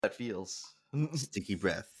that feels. Sticky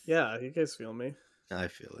breath. Yeah, you guys feel me. I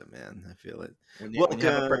feel it, man. I feel it. When you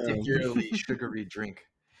have a particularly sugary drink.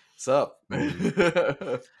 What's up?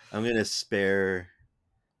 I'm gonna spare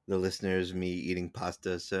the listeners me eating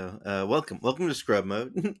pasta. So, welcome to Scrub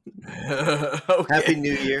Mode. Okay. Happy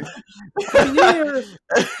New Year! Happy New Year!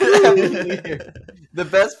 Happy New Year! The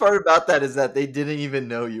best part about that is that they didn't even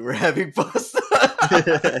know you were having pasta.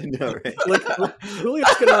 I know, right? Like,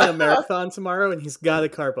 Julio's going on a marathon tomorrow, and he's got a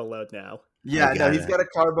carbo load now. Yeah, no, he's got a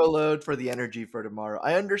carbo load for the energy for tomorrow.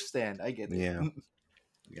 I understand. I get it. Yeah.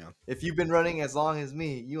 Yeah. If you've been running as long as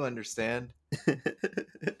me, you understand.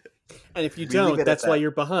 And if you don't, that's why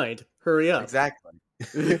you're behind. Hurry up. Exactly.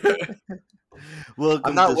 Welcome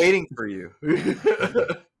I'm not waiting for you.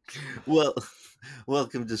 Well,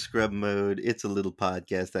 welcome to Scrub Mode. It's a little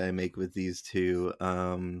podcast that I make with these two.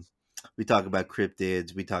 We talk about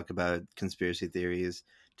cryptids. We talk about conspiracy theories.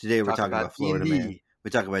 Today we're talking about Florida D&D. Man. We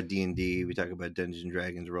talk about D&D. We talk about Dungeons and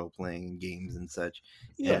Dragons role-playing games and such.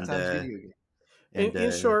 Yeah. And,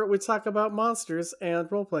 in short, we talk about monsters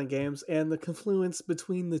and role-playing games and the confluence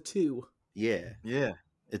between the two. Yeah.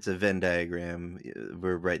 It's a Venn diagram.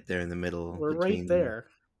 We're right there in the middle. We're right there.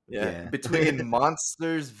 Yeah. Between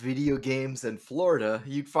monsters, video games, and Florida,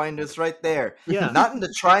 you'd find us right there. Yeah. Not in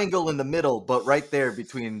the triangle in the middle, but right there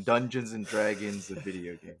between Dungeons and Dragons and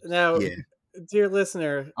video games. Now, dear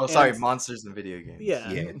listener... Oh, sorry, monsters and video games.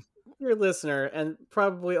 Yeah. Dear listener, and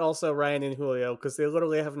probably also Ryan and Julio, because they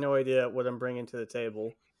literally have no idea what I'm bringing to the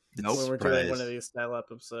table when we're doing one of these style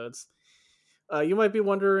episodes. You might be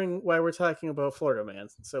wondering why we're talking about Florida Man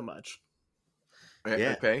so much.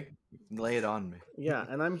 Yeah. Okay, lay it on me. Yeah,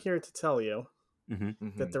 and I'm here to tell you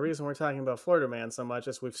that the reason we're talking about Florida Man so much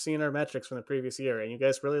is we've seen our metrics from the previous year, and you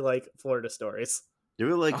guys really like Florida stories. You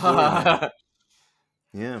really like Florida Man.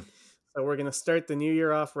 Yeah. So we're going to start the new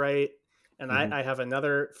year off right. And I have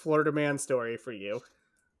another Florida Man story for you.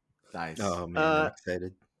 Nice. Oh, man, I'm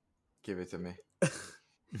excited. Give it to me.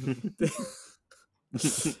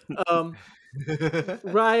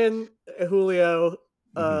 Ryan, Julio,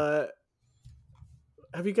 have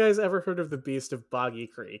you guys ever heard of the Beast of Boggy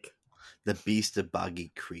Creek? The Beast of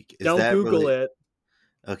Boggy Creek. Don't Google it.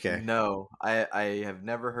 Okay. No, I have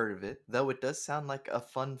never heard of it, though it does sound like a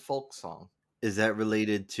fun folk song. Is that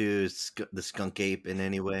related to the SkunkApe in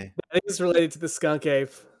any way? That is related to the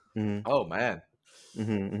SkunkApe. Mm-hmm. Oh, man.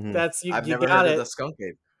 That's I've you never got heard it. of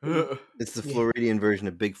the SkunkApe. It's the Floridian version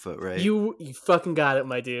of Bigfoot, right? You fucking got it,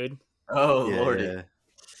 my dude. Oh, lordy. Yeah.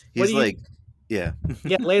 He's like... Yeah.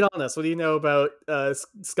 Yeah, lay it on us. What do you know about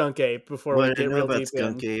SkunkApe before we get real deep in? What I know about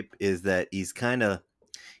SkunkApe is that he's kind of...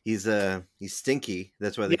 He's stinky.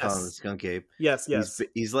 That's why they call him the SkunkApe. Yes.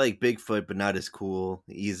 He's like Bigfoot, but not as cool.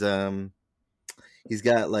 He's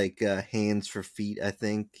got like hands for feet. I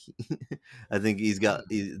think. I think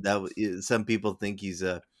some people think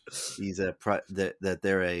that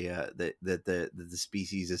the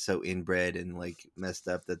species is so inbred and like messed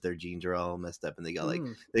up that their genes are all messed up, and they got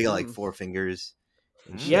like 4 fingers.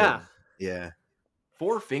 Yeah.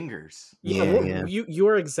 4 fingers. Yeah. You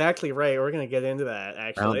are exactly right. We're gonna get into that.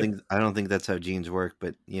 Actually, I don't think that's how genes work,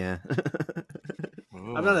 but yeah.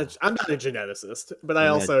 I'm not a geneticist, but I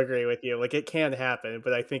also agree with you. Like, it can happen,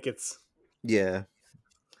 but I think it's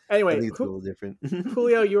Anyway, it's a little different.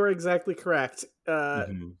 Julio, you are exactly correct.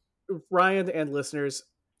 Ryan and listeners,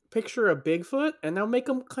 picture a Bigfoot, and now make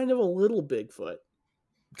him kind of a little Bigfoot,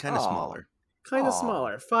 kind of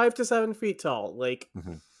smaller, 5 to 7 feet tall, like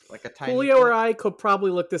a tiny. Julio or I could probably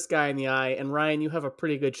look this guy in the eye, and Ryan, you have a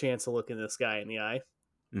pretty good chance of looking this guy in the eye.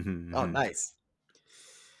 Oh, nice.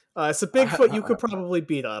 So Bigfoot, you could probably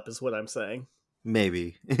beat up, is what I'm saying.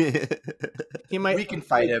 Maybe he might. We can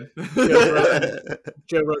fight him.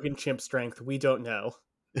 Joe Rogan chimp strength. We don't know.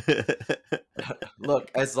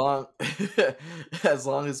 Look, as long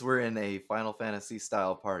as we're in a Final Fantasy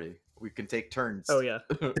style party, we can take turns. Oh yeah.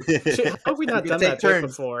 Shit, how have we not done that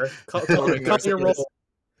before? Call your roll.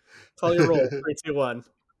 Call your roll. 3, 2, 1.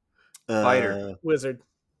 Fighter. Wizard.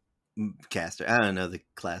 Caster. I don't know the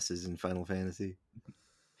classes in Final Fantasy.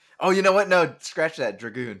 Oh, you know what? No, scratch that.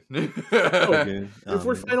 Dragoon. Dragoon. If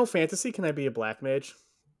we're Final Fantasy, can I be a black mage?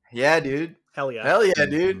 Yeah, dude. Hell yeah. Hell yeah,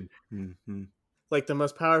 dude. Like the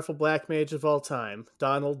most powerful black mage of all time,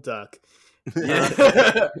 Donald Duck.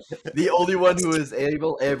 The only one who was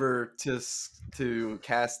able ever to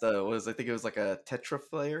cast I think it was like a Tetra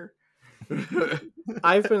Flare.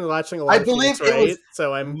 I've been watching a lot of Phoenix Right, was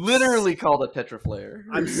so I'm literally called a Tetra Flare.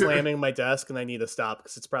 I'm slamming my desk and I need to stop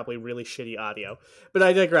because it's probably really shitty audio. But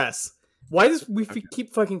I digress. Why does we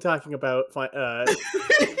keep fucking talking about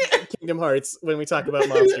Kingdom Hearts when we talk about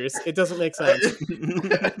monsters? It doesn't make sense.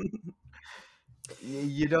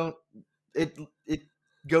 You don't. It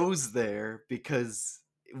goes there because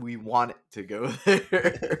we want it to go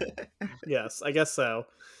there. Yes, I guess so.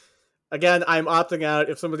 Again, I'm opting out.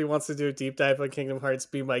 If somebody wants to do a deep dive on Kingdom Hearts,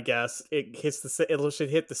 be my guest. It should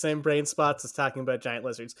hit the same brain spots as talking about giant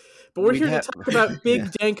lizards. But we're We'd here to have. talk about Yeah.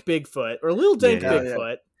 Big Dank Bigfoot, or Little Yeah, Dank yeah, Oh yeah,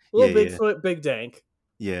 Bigfoot, yeah, Little yeah, Bigfoot, Big Dank.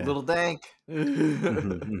 yeah. little dank.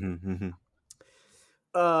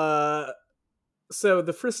 Uh, so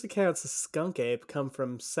the first accounts of SkunkApe come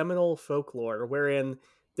from Seminole folklore, wherein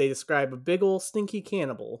they describe a big ol' stinky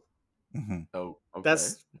cannibal. Oh, okay.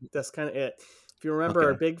 That's kind of it. If you remember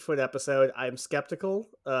our Okay. Bigfoot episode, I'm skeptical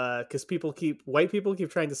because white people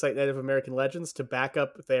keep trying to cite Native American legends to back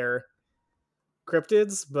up their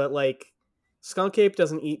cryptids, but like Skunk Ape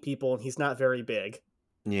doesn't eat people and he's not very big.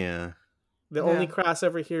 Yeah. The only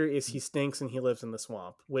crossover here is he stinks and he lives in the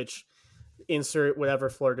swamp, which insert whatever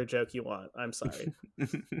Florida joke you want. I'm sorry.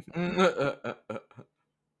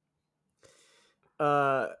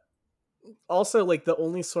 Also, like the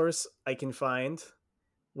only source I can find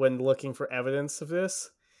when looking for evidence of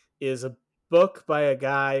this is a book by a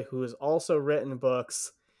guy who has also written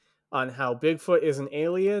books on how Bigfoot is an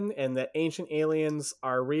alien and that ancient aliens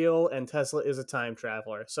are real and Tesla is a time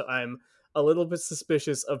traveler. So I'm a little bit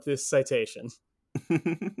suspicious of this citation.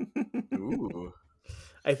 Ooh.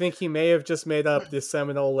 I think he may have just made up this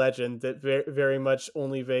Seminole legend that very much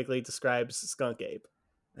only vaguely describes Skunk Ape.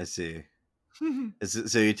 I see.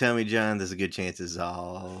 So you tell me, John, there's a good chance it's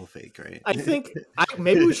all fake, right? I think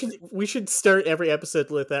maybe we should start every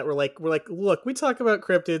episode with that. We're like, look, we talk about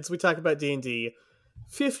cryptids, we talk about D&D.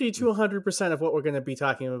 50 to 100% of what we're going to be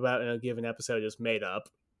talking about in a given episode is made up.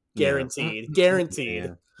 Guaranteed. Yeah.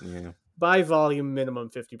 Guaranteed. Yeah. By volume, minimum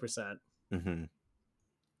 50%. Mm-hmm.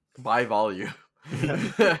 By volume.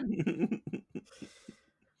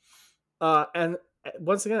 And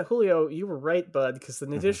once again, Julio, you were right, bud, because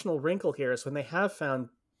an additional wrinkle here is when they have found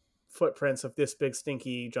footprints of this big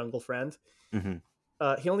stinky jungle friend,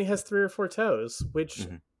 he only has 3 or 4 toes, which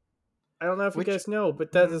I don't know if you guys know,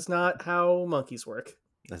 but that is not how monkeys work.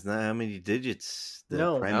 That's not how many digits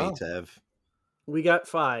the primates have. We got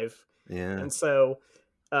 5. Yeah. And so,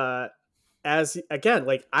 as again,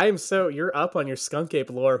 like you're up on your Skunk Ape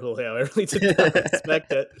lore, Julio. I really did not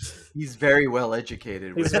expect it. He's very well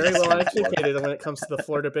educated. He's very well educated when it comes to the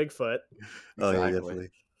Florida Bigfoot. Oh, yeah,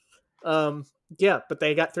 definitely. Yeah, but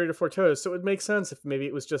they got 3 to 4 toes, so it would make sense if maybe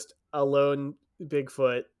it was just a lone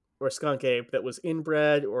Bigfoot or Skunk Ape that was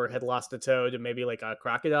inbred or had lost a toe to maybe like a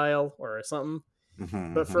crocodile or something.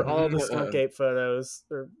 But for all the Skunk Ape photos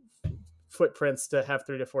or footprints to have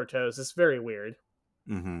 3 to 4 toes, it's very weird.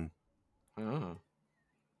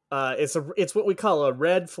 It's what we call a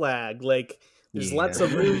red flag. Like there's lots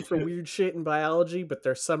of room for weird shit in biology, but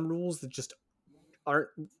there's some rules that just aren't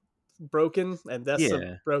broken, and that's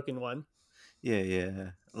a broken one.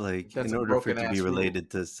 Yeah. Like that's in order for it to be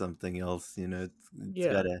related to something else, it's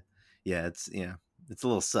gotta. Yeah, it's a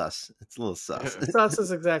little sus. It's a little sus. Sus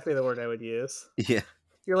is exactly the word I would use. Yeah.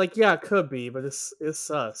 You're like, yeah, it could be, but it's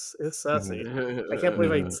sus. It's sussy. I can't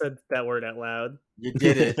believe I said that word out loud. You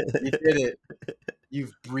did it. You did it.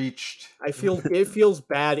 You've breached. It feels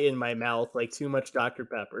bad in my mouth, like too much Dr.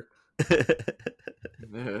 Pepper.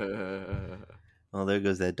 Well, there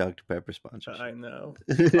goes that Dr. Pepper sponsorship. I know.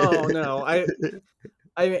 Oh no, I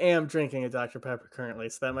am drinking a Dr. Pepper currently,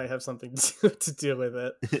 so that might have something to do with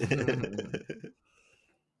it.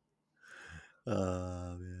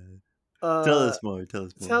 Oh man. Tell us more.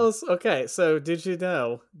 Okay, so did you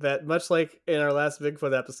know that much like in our last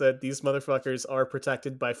Bigfoot episode, these motherfuckers are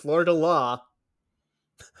protected by Florida law?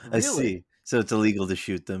 I see. So it's illegal to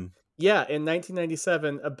shoot them. Yeah, in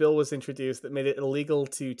 1997, a bill was introduced that made it illegal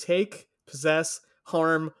to take, possess,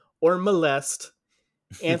 harm, or molest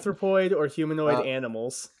anthropoid or humanoid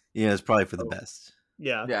animals. Yeah, it's probably for the best.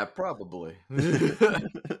 Yeah. Yeah, probably.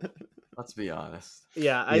 Let's be honest.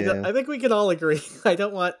 Yeah, I think we can all agree. I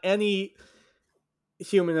don't want any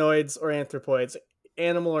humanoids or anthropoids,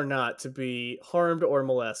 animal or not, to be harmed or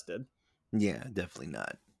molested. Yeah, definitely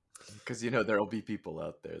not. Because, there'll be people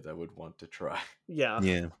out there that would want to try. Yeah.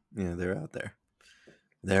 Yeah, they're out there.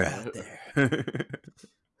 They're out there.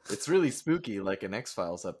 It's really spooky, like an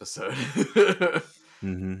X-Files episode.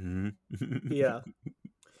 Yeah.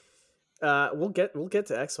 We'll get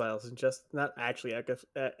to X-Files and just not actually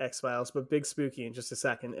X-Files, but Big Spooky in just a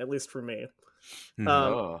second, at least for me.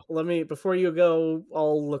 Let me, before you go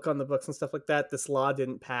all look on the books and stuff like that, this law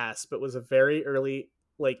didn't pass, but was a very early,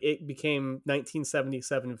 like it became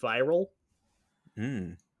 1977 viral.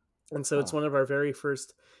 And so it's one of our very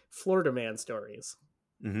first Florida Man stories.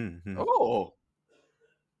 Oh.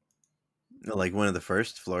 Like one of the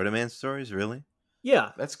first Florida Man stories, really?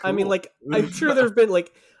 Yeah, That's I mean, cool. like, I'm sure there have been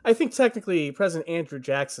like, I think technically President Andrew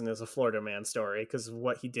Jackson is a Florida man story because of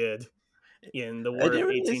what he did in the I War of didn't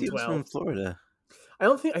realize he was 1812. from Florida.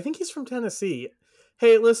 I think he's from Tennessee.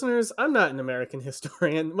 Hey, listeners, I'm not an American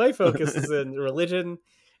historian. My focus is in religion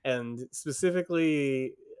and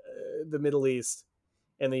specifically the Middle East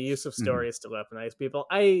and the use of Mhm. stories to weaponize people.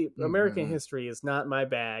 American Mhm. history is not my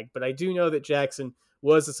bag, but I do know that Jackson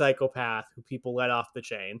was a psychopath who people let off the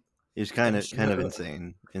chain He was and kind of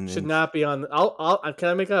insane, and should then not be on. Can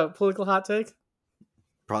I make a political hot take?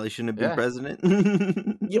 probably shouldn't have been Yeah.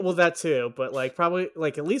 president. Yeah, well, that too, but like probably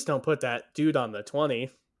like at least don't put that dude on the 20.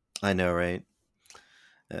 I know, right?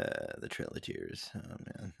 The Trail of Tears. Oh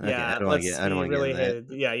man. Okay, Yeah, I don't he want to get really into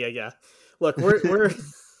that. hated. Yeah. Look,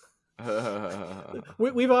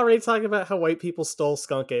 we've already talked about how white people stole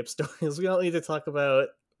SkunkApe stories. We don't need to talk about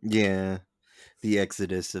Yeah, the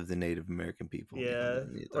exodus of the Native American people. Yeah, we yeah,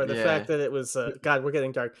 don't need to talk or the about fact Yeah. that it was God. We're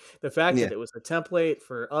getting dark. The fact that. that it was a template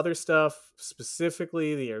for other stuff,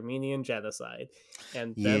 specifically the Armenian genocide,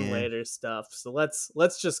 and then Yeah, later stuff. So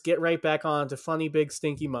let's just get right back on to funny big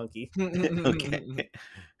stinky monkey. yeah. Okay.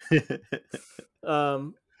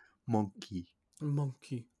 Um, Monkey.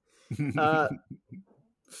 monkey. Uh,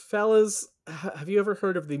 fellas, have you ever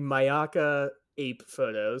heard of the Mayaka ape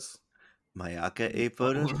photos? Mayaka ape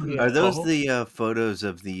photos? Oh, Are Yeah. those no. the photos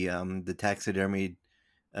of the taxidermied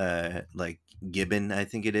like gibbon, I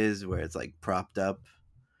think it is, where it's like propped up?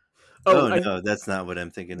 Oh, Oh no, that's not what I'm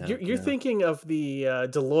thinking of. you're No. thinking of the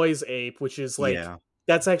Deloise ape, which is like Yeah.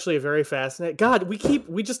 that's actually a very fascinating. God,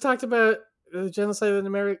 we just talked about the genocide of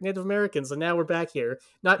the Native Americans, and now we're back here.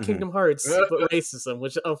 Not Hmm. Kingdom Hearts, but racism,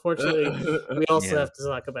 which unfortunately we also Yeah. have to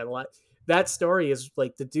talk about a lot. That story is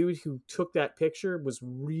like the dude who took that picture was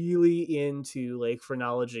really into like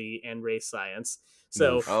phrenology and race science.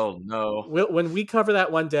 So Oof. Oh no. when we cover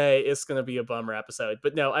that one day, it's going to be a bummer episode.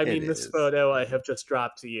 But no, I It mean this is. photo I Yeah. have just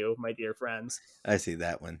dropped to you, my dear friends. I see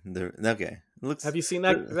that one. Okay. Have you seen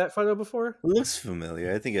It that photo before? looks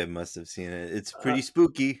familiar. I think I must have seen it. It's Uh, pretty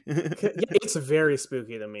spooky. yeah, it's very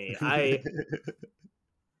spooky to me. I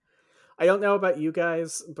don't know about you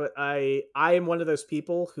guys, but I am one of those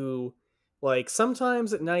people who like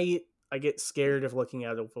sometimes at night I get scared of looking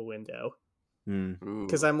out of a window Hmm.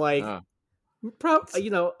 because Ooh. I'm like Oh.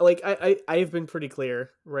 you know, like I have been pretty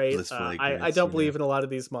clear, right? Blissful I ignorance, don't you know. believe in a lot of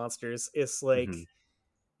these monsters. It's like, Hmm.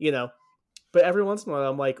 you know, but every once in a while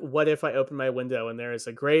I'm like, what if I open my window and there is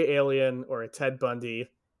a gray alien or a Ted Bundy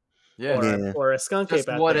Yeah. Yeah. or a skunk Just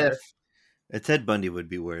ape out what if? there? A Ted Bundy would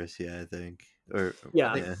be worse, yeah, I think. Or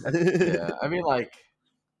Yeah, yeah. Yeah. I mean, like,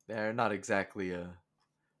 they're not exactly a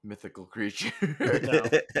mythical creature. no.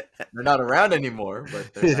 They're not around anymore,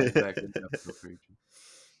 but they're not exactly a mythical creature.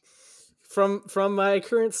 From my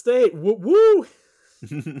current state, woo woo.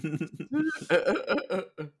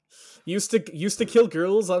 Used to kill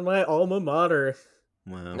girls on my alma mater.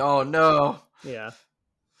 Wow. Oh no. Yeah.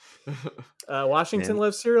 Washington Man,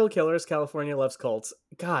 loves serial killers. California loves cults.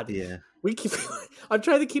 God, yeah. we keep. I'm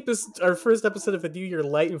trying to keep this our first episode of the new year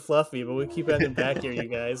light and fluffy, but we keep ending back here, you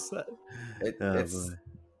guys. It, Oh it's boy.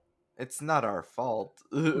 it's not our fault.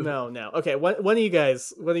 No, no. Okay, when do you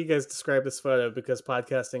guys describe this photo because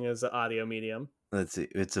podcasting is an audio medium? Let's see.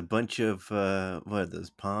 It's a bunch of what are those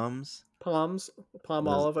palms? Palms, palm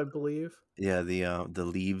Those olive, I believe. yeah, the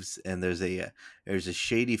leaves, and there's a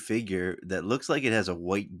shady figure that looks like it has a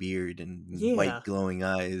white beard and Yeah, white glowing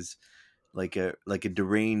eyes, like a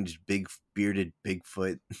deranged big bearded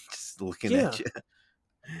Bigfoot just looking at yeah. you.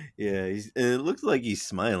 Yeah, and it looks like he's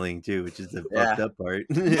smiling too, which is the fucked Yeah, up part.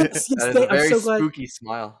 Yes, yes. that is a I'm very so glad. spooky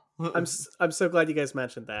smile. I'm so glad you guys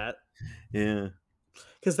mentioned that Yeah.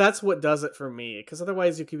 because that's what does it for me. Because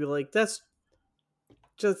otherwise, you could be like, that's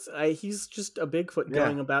just he's just a Bigfoot Yeah,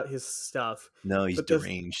 going about his stuff. No, he's But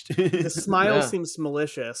deranged. the smile yeah, seems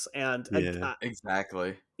malicious, and Yeah.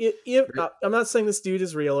 exactly. I'm not saying this dude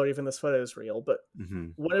is real or even this photo is real, but Hmm.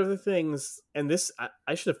 one of the things, and this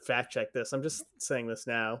I should have fact checked this. I'm just saying this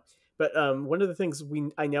now, but one of the things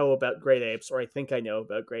I know about great apes, or I think I know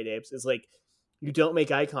about great apes, is like you don't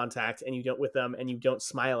make eye contact and you don't with them and you don't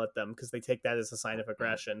smile at them because they take that as a sign of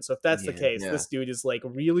aggression. So if that's the Yeah. case, Yeah, this dude is like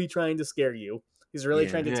really trying to scare you. He's really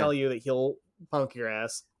trying Yeah. to yeah, tell you that he'll punk your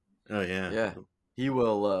ass. Oh yeah. yeah. He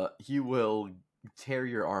will tear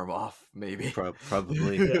your arm off, maybe.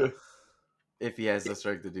 Probably. Yeah. If he has the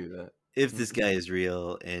strength to do that. If this guy is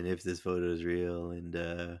real and if this photo is real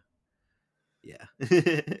and yeah.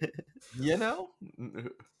 You know?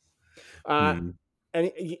 Uh, Hmm.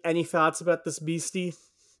 any thoughts about this beastie?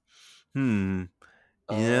 Hmm.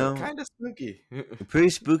 You know, Kind of spooky. pretty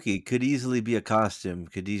spooky. Could easily be a costume.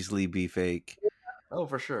 Could easily be fake. Oh,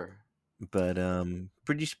 for sure. but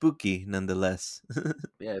pretty spooky nonetheless.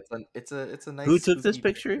 Yeah, it's a nice Who took this spooky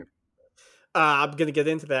picture? picture. I'm gonna get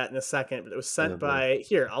into that in a second, but it was Oh sent boy. by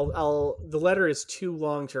here. I'll. The letter is too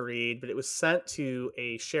long to read, but it was sent to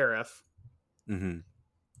a sheriff.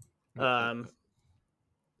 Mm-hmm. Um,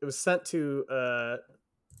 it was sent to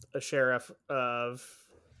a sheriff of.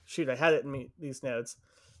 Shoot, I had it in these notes.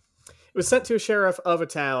 It was sent to a sheriff of a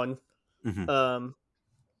town. Mm-hmm. Um,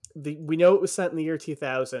 we know it was sent in the year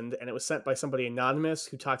 2000, and it was sent by somebody anonymous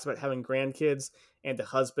who talks about having grandkids and a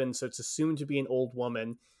husband, so it's assumed to be an old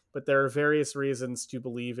woman, but there are various reasons to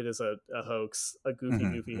believe it is a hoax, a goofy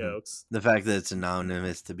Mm-hmm. hoax. The fact that it's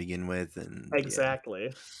anonymous to begin with, and yeah,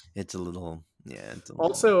 Exactly. it's a little, yeah, it's a little.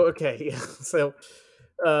 Also, okay, so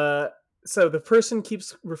uh so the person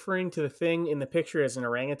keeps referring to the thing in the picture as an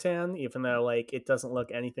orangutan, even though like it doesn't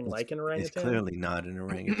look anything It's, like an it's orangutan. clearly not an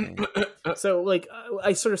orangutan. So, like,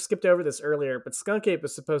 I sort of skipped over this earlier, but SkunkApe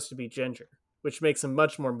is supposed to be ginger, which makes him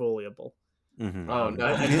much more bullyable. Mm-hmm. Oh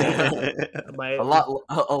no. Again, my A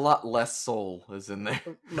lot less soul is in there.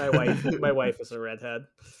 my wife is a redhead.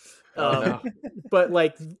 Oh no. But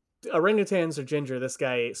like orangutans are ginger. This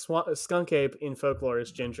guy SkunkApe in folklore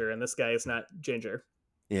is ginger, and this guy is not ginger.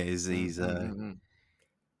 Yeah, Mm-hmm.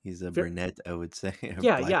 he's a brunette, I would say, or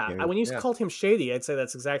Yeah, black yeah. haired. When you Yeah. called him shady, I'd say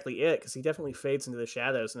that's exactly it because he definitely fades into the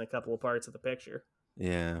shadows in a couple of parts of the picture.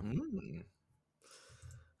 Yeah. Mm.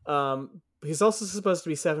 He's also supposed to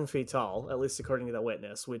be 7 feet tall, at least according to the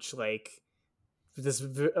witness. Which, like, this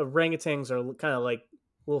orangutans are kind of like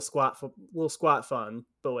little squat fun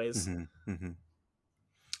boys. Mm-hmm. Mm-hmm.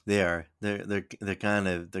 They are. They're kind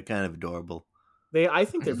of adorable. I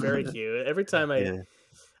think they're very cute. Every time Yeah.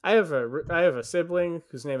 I have a sibling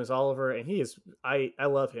whose name is Oliver, and I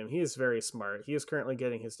love him. He is very smart. He is currently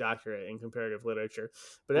getting his doctorate in comparative literature.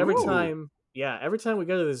 But Ooh. every time we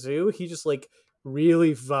go to the zoo, he just like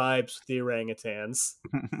really vibes with the orangutans.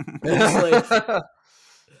 He just like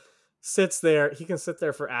sits there. He can sit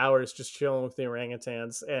there for hours just chilling with the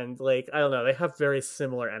orangutans, and like I don't know, they have very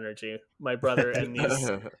similar energy. My brother and these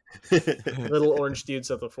little orange dudes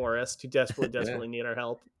of the forest who Yeah. desperately need our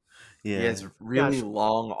help. He Yeah. has really Gosh,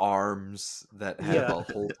 long arms that have yeah. a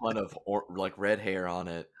whole ton of like red hair on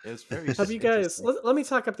it. It was very Have you guys? interesting. Let me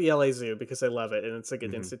talk up the LA Zoo because I love it and it's a good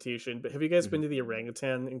Mm-hmm. institution. But have you guys been Mm-hmm. to the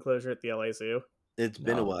orangutan enclosure at the LA Zoo? It's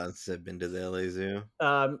been a No. while since I've been to the LA Zoo.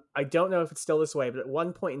 I don't know if it's still this way, but at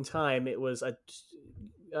one point in time, it was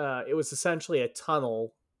essentially a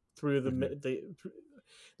tunnel through Mm-hmm.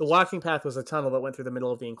 the walking path was a tunnel that went through the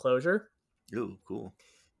middle of the enclosure Ooh, cool.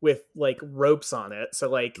 with like ropes on it. So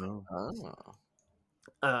like Oh.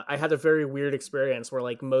 Oh. I had a very weird experience where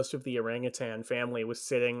like most of the orangutan family was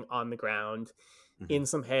sitting on the ground Mm-hmm. in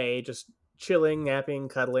some hay, just chilling, napping,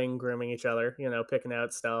 cuddling, grooming each other, picking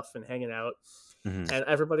out stuff and hanging out. Mm-hmm. And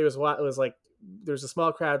everybody was like, there's a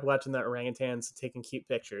small crowd watching the orangutans taking cute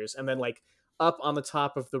pictures. And then like up on the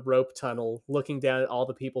top of the rope tunnel, looking down at all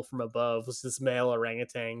the people from above, was this male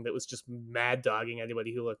orangutan that was just mad dogging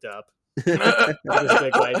anybody who looked up with his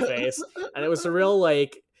big white face. And it was a real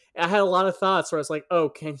like, I had a lot of thoughts where I was like, oh,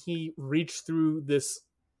 can he reach through this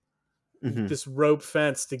Mm-hmm. this rope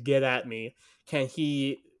fence to get at me? Can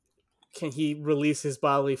he release his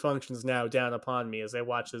bodily functions now down upon me as I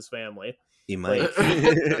watch his family? He might.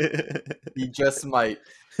 Like He just might.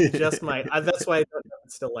 he just might. That's why I don't know if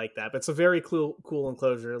it's still like that. But it's a very cool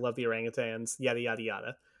enclosure. Love the orangutans. Yada yada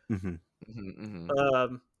yada.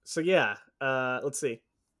 Mm-hmm. So yeah. Let's see.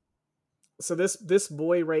 So this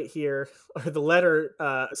boy right here, or the letter.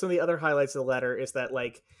 Some of the other highlights of the letter is that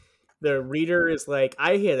like the reader is like,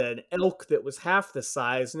 I hit an elk that was half the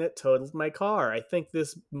size and it totaled my car. I think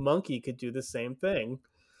this monkey could do the same thing.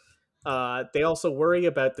 They also worry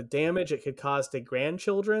about the damage it could cause to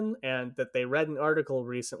grandchildren, and that they read an article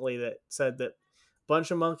recently that said that a bunch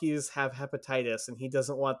of monkeys have hepatitis, and he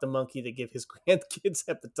doesn't want the monkey to give his grandkids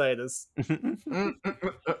hepatitis.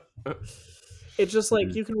 It's just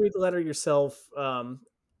like you can read the letter yourself.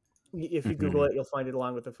 If you Google it, you'll find it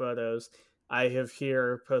along with the photos. I have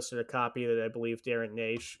here posted a copy that I believe Darren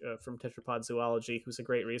Naish from Tetrapod Zoology, who's a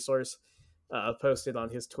great resource, posted on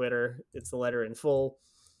his Twitter. It's the letter in full.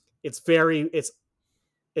 It's very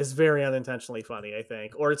unintentionally funny, I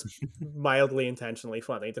think, or it's mildly intentionally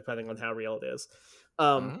funny, depending on how real it is.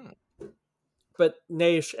 But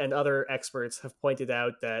Naish and other experts have pointed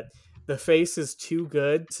out that the face is too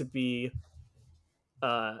good to be,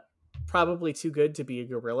 probably too good to be a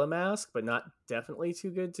gorilla mask, but not definitely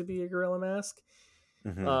too good to be a gorilla mask.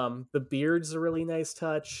 The beard's a really nice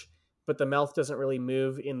touch, but the mouth doesn't really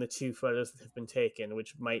move in the two photos that have been taken,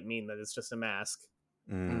 which might mean that it's just a mask.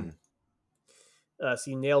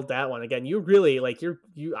 So you nailed that one again. You really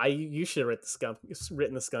you should have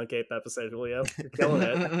written the SkunkApe episode, Julio. You're killing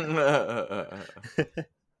it.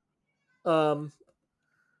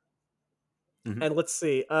 And let's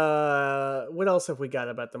see. What else have we got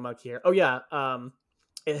about the mug here? Oh yeah.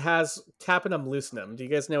 It has Tapenum lucidum. Do you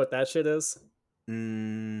guys know what that shit is?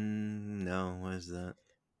 No, what is that?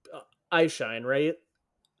 Eye shine, right?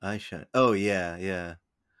 Eye shine. Oh yeah, yeah.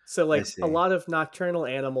 So like a lot of nocturnal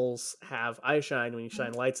animals have eye shine when you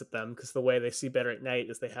shine lights at them, because the way they see better at night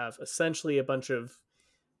is they have essentially a bunch of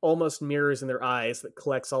almost mirrors in their eyes that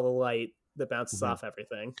collects all the light that bounces off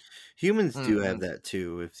everything. Humans do have that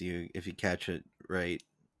too if you catch it right.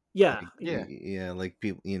 Yeah, like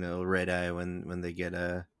people, red eye when they get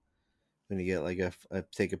when you get like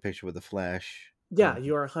take a picture with a flash. Yeah,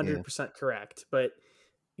 you are 100% correct, but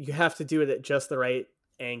you have to do it at just the right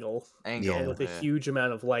angle and with a huge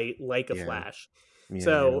amount of light, like a flash.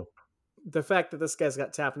 So the fact that this guy's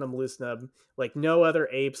got Tapenum lucidum, like no other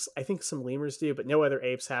apes, I think some lemurs do, but no other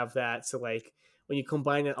apes have that. So like when you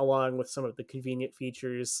combine it along with some of the convenient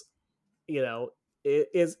features,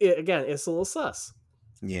 it's a little sus.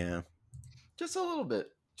 Yeah. Just a little bit.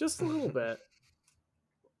 Just a little bit.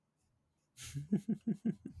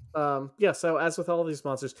 So as with all of these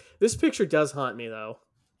monsters, this picture does haunt me though.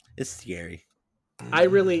 It's scary.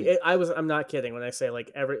 I'm not kidding when I say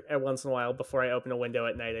like every once in a while before I open a window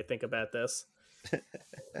at night, I think about this.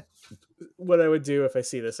 What I would do if I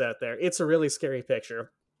see this out there. It's a really scary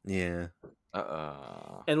picture. Yeah.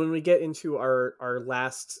 And when we get into our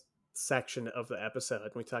last section of the episode,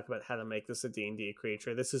 and we talk about how to make this a D&D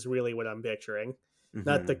creature, this is really what I'm picturing.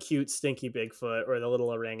 Not the cute stinky Bigfoot or the little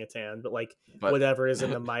orangutan, but whatever is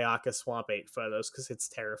in the Mayaka Swamp 8 photos, because it's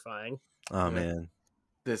terrifying. Oh man.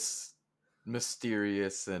 This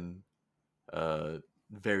mysterious and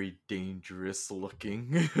very dangerous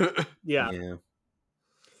looking. Yeah.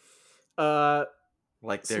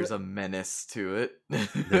 Like there's a menace to it.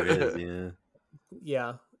 There is, yeah.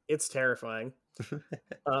 Yeah, it's terrifying.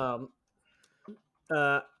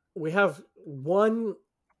 We have one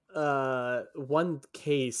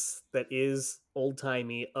case that is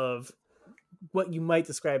old-timey of what you might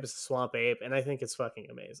describe as a swamp ape, and I think it's fucking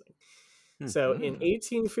amazing. So in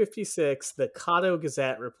 1856, the Caddo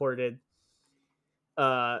Gazette reported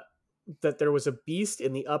that there was a beast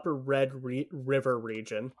in the upper Red River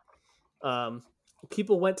region.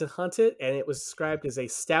 People went to hunt it, and it was described as a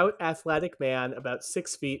stout, athletic man about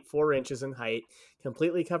 6 feet 4 inches in height,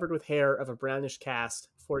 completely covered with hair of a brownish cast,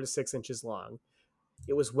 4 to 6 inches long.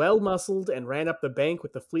 It was well muscled and ran up the bank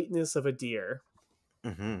with the fleetness of a deer.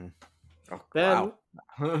 Then,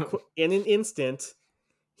 in an instant,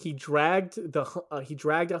 he dragged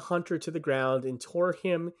a hunter to the ground and tore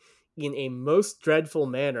him in a most dreadful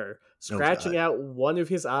manner, scratching out one of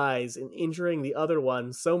his eyes and injuring the other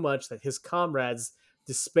one so much that his comrades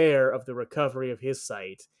despair of the recovery of his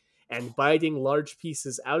sight, and biting large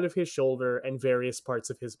pieces out of his shoulder and various parts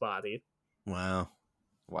of his body. Wow.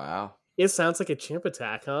 It sounds like a chimp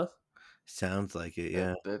attack, huh? Sounds like it,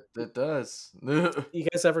 yeah. It does. You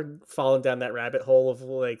guys ever fallen down that rabbit hole of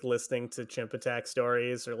like listening to chimp attack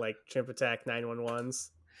stories or like chimp attack 911s?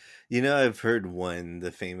 I've heard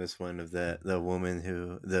the famous one of the woman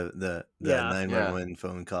who the 911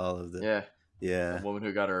 phone call of the a woman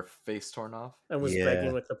who got her face torn off and was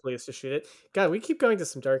begging with the police to shoot it. God, we keep going to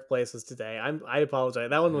some dark places today. I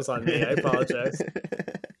apologize. That one was on me. I apologize.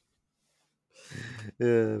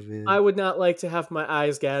 Man. I would not like to have my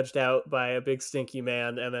eyes gouged out by a big stinky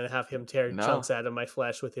man and then have him tear chunks out of my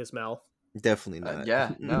flesh with his mouth. Definitely not.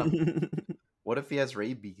 No. What if he has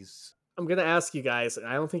rabies? I'm going to ask you guys, and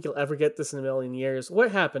I don't think you'll ever get this in a million years.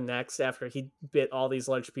 What happened next after he bit all these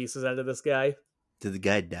large pieces out of this guy? Did the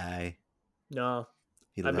guy die? No.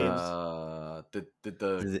 He did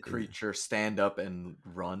the creature stand up and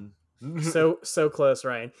run? So close,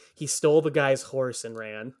 Ryan. He stole the guy's horse and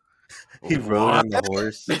ran. He rode on the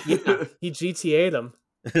horse? Yeah, he GTA'd him.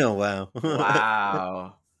 Oh, wow.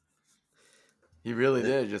 Wow. He really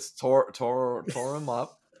did. Just tore him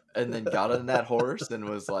up and then got on that horse and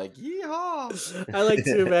was like, yeehaw. I like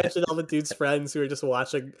to imagine all the dude's friends who are just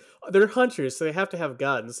watching. They're hunters, so they have to have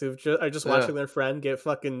guns, who are just watching their friend get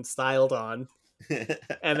fucking styled on.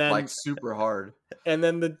 And then like super hard. And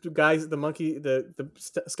then the guys, the monkey, the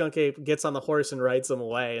skunk ape gets on the horse and rides them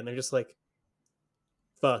away, and they're just like,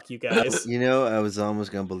 fuck you guys. I was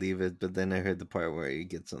almost gonna believe it, but then I heard the part where he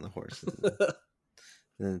gets on the horse.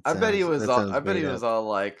 I bet he was all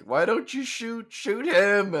like, "Why don't you shoot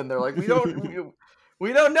him?" And they're like, "We don't know.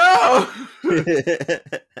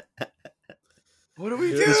 What do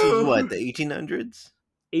we do?" This was what, the 1800s?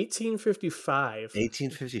 1855.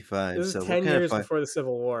 1855. This is So 10 years before the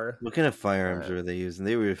Civil War. what kind of firearms were they using?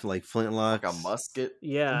 They were like flintlocks, like a musket.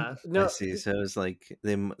 Yeah, I no, see. So it's like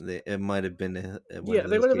they it might have been one yeah, of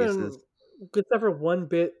they those would have cases. been except for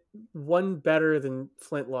one better than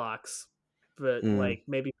flintlocks, but Mm. like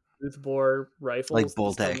maybe smoothbore Like rifles that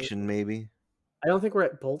bolt still need. action, maybe. I don't think we're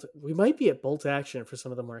at bolt. We might be at bolt action for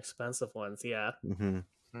some of the more expensive ones. Yeah, Mm-hmm.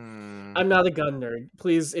 I'm not a gun nerd.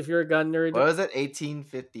 Please, if you're a gun nerd, What was it?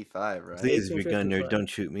 1855, right? Please, if you're a gun nerd, 1855. don't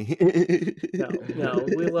shoot me. No,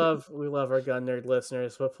 we love our gun nerd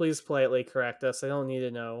listeners, but please politely correct us. I don't need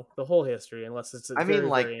to know the whole history unless it's I mean, very,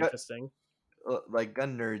 very interesting. like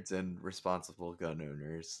gun nerds and responsible gun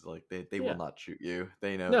owners, like they will Yeah. not shoot you.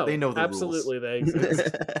 They know No, the rules. absolutely they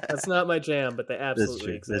exist. That's not my jam, but they That's absolutely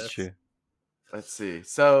true. That's exist. true. Let's see.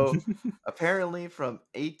 So apparently from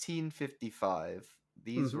 1855,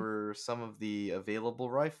 these Mm-hmm. were some of the available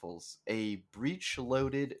rifles. A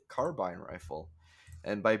breech-loaded carbine rifle,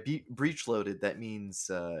 and by breech-loaded, that means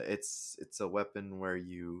it's a weapon where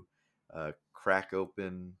you crack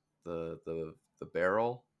open the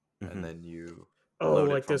barrel, and Mm-hmm. then you Oh, load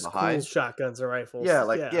it like from those cool behind. shotguns or rifles. Yeah.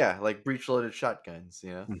 Like breech-loaded shotguns.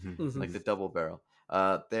 Mm-hmm. Mm-hmm. Like the double barrel.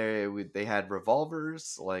 They had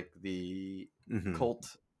revolvers like the Mm-hmm. Colt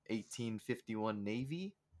 1851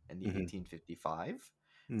 Navy and the Mm-hmm. 1855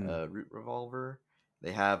 Mm. root revolver.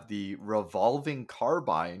 They have the revolving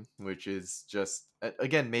carbine, which is just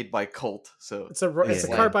again made by Colt. So It's a Yeah,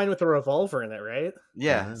 yeah. carbine with a revolver in it, right?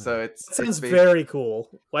 yeah, Ah. so That sounds it's very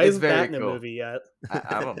cool. Why it's isn't that very in a cool. movie yet?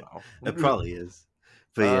 I don't know. It probably is.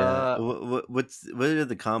 But yeah, Uh, what are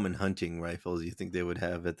the common hunting rifles you think they would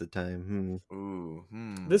have at the time?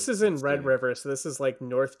 This is in let's Red see. River, so this is like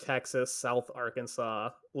North Texas, South Arkansas.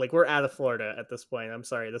 Like we're out of Florida at this point. I'm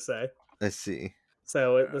sorry to say. Let's see.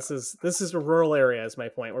 So this is a rural area. Is my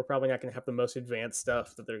point. We're probably not going to have the most advanced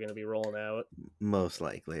stuff that they're going to be rolling out. Most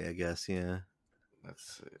likely, I guess. Yeah.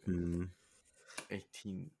 Let's see. Hmm.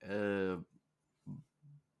 18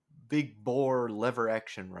 big bore lever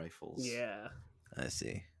action rifles. Yeah. I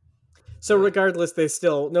see. So regardless, they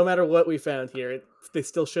still, no matter what we found here, they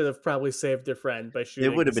still should have probably saved their friend by They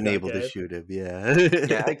shooting. would have been able to shoot him. Yeah.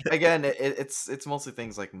 Again, it's mostly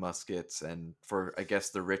things like muskets, and for I guess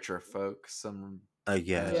the richer folk, some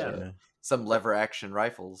some lever action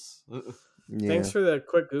rifles. Yeah. Thanks for the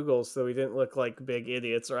quick Googles, so we didn't look like big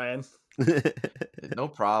idiots, Ryan. No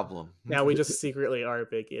problem. Now we just secretly are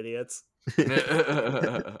big idiots.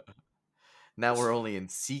 Now we're only in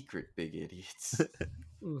secret big idiots.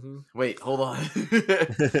 Mm-hmm. Wait, hold on.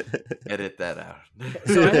 Edit that out.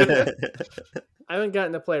 So I haven't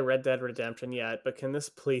gotten to play Red Dead Redemption yet, but can this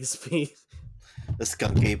please be a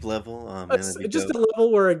SkunkApe level? Oh, man, just a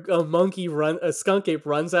level where a SkunkApe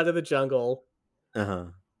runs out of the jungle,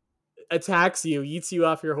 attacks you, eats you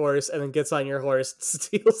off your horse, and then gets on your horse,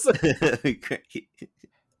 steals it. Great.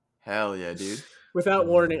 Hell yeah, dude. Without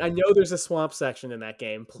warning. I know there's a swamp section in that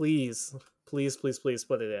game. Please put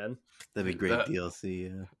it in. That'd be great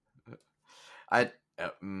DLC. Yeah.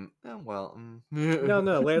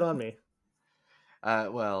 No, lay it on me.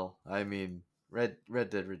 Well, I mean, Red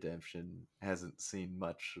Dead Redemption hasn't seen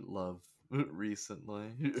much love recently.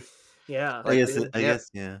 Yeah, I guess.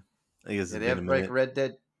 Yeah, they have like Red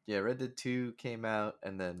Dead. Yeah, Red Dead 2 came out,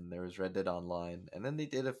 and then there was Red Dead Online, and then they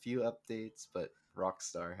did a few updates, but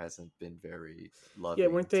Rockstar hasn't been very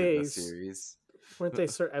loving to the series. Weren't they?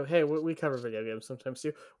 Hey, we cover video games sometimes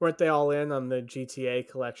too. Weren't they all in on the GTA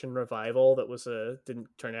Collection revival that was didn't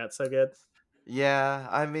turn out so good? Yeah,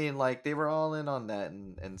 I mean, like they were all in on that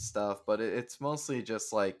and stuff, but it's mostly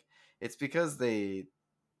just like it's because they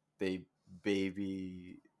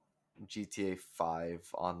baby GTA 5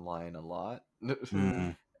 online a lot,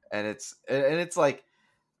 and it's like,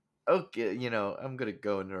 okay, I'm gonna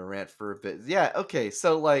go into a rant for a bit. Yeah, okay,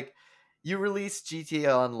 so like you released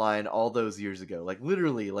GTA Online all those years ago, like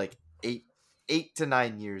literally like 8 to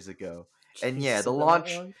 9 years ago, and Jeez,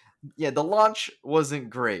 the launch wasn't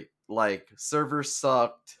great. Like servers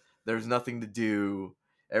sucked. There's nothing to do.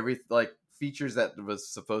 Like features that was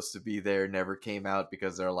supposed to be there never came out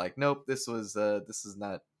because they're like, nope, this is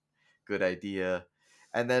not good idea.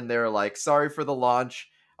 And then they're like, sorry for the launch.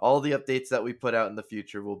 All the updates that we put out in the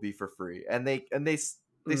future will be for free. And they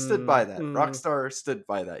stood by that. Rockstar stood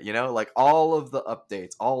by that, like all of the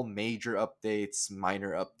updates, all major updates,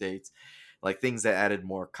 minor updates, like things that added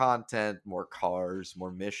more content, more cars,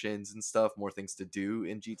 more missions and stuff, more things to do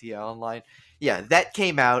in GTA Online. Yeah, that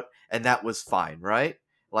came out and that was fine, right?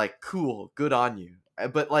 Like, cool, good on you.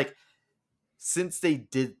 But like, since they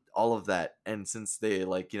did all of that. And since they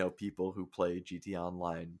like, people who play GT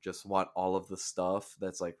Online just want all of the stuff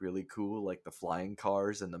that's like really cool, like the flying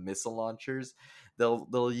cars and the missile launchers,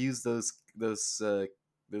 they'll use those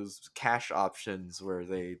cash options where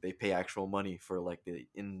they pay actual money for like the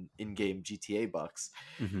in-game GTA bucks.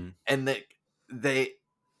 Mm-hmm. And they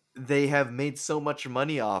they have made so much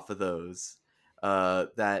money off of those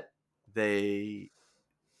that they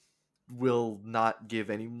will not give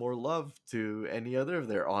any more love to any other of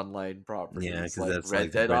their online Yeah, properties because like that's Red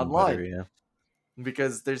like the Dead bread and butter. Online, Yeah.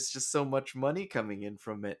 because there's just so much money coming in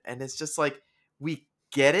from it. And it's just like, we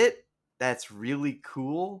get it, that's really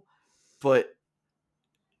cool, but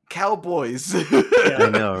cowboys. Yeah. I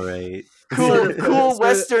know, right? Cool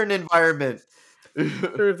Western environment.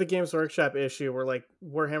 Sort of the Games Workshop issue where like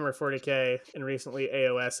Warhammer 40k and recently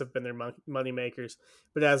AOS have been their money makers,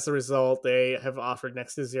 but as a result, they have offered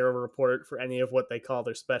next to zero report for any of what they call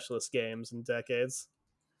their specialist games in decades.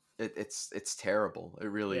 It's terrible. It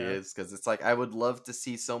really Yeah. is, because it's like, I would love to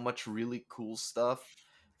see so much really cool stuff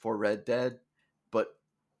for Red Dead, but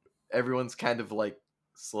everyone's kind of like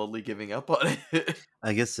slowly giving up on it.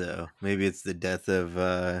 I guess so. Maybe it's the death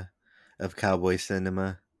of cowboy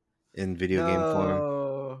cinema in video game form.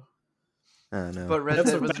 No. I don't know. But Red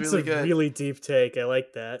Dead was That's a really good. really deep take. I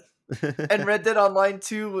like that. And Red Dead Online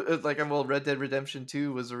 2, Red Dead Redemption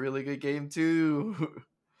 2 was a really good game too.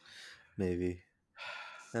 Maybe.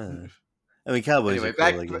 I mean, cowboys are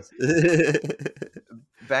Anyway, cool, I guess.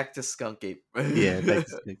 back to SkunkApe. Yeah, back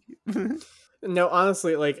to Stinky. No,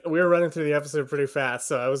 honestly, like we were running through the episode pretty fast,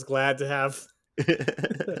 so I was glad to have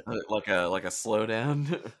like a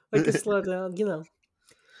slowdown. like a slow down,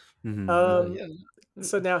 Mm-hmm. Yeah.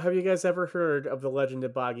 So now, have you guys ever heard of the legend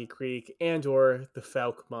of Boggy Creek and/or the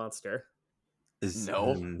Falk monster?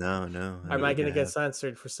 No. No. Am I going to get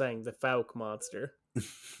censored for saying the Falk monster?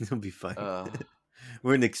 It'll be fine. Uh,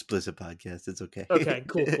 We're an explicit podcast. It's okay. Okay,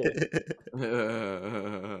 cool.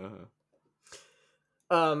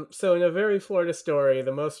 So in a very Florida story,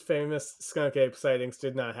 the most famous skunk ape sightings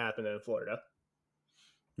did not happen in Florida.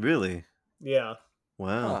 Really? Yeah.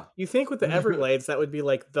 Wow. You think with the Everglades that would be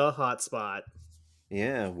like the hot spot?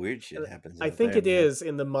 Yeah, weird shit happens. I out think there, it man. is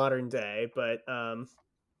in the modern day, but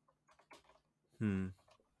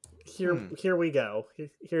here we go.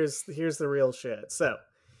 Here's the real shit. So,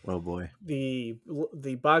 oh boy, the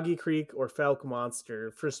Boggy Creek or Falk monster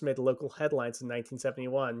first made local headlines in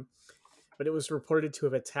 1971, but it was reported to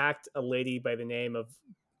have attacked a lady by the name of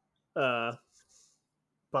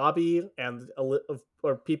Bobby and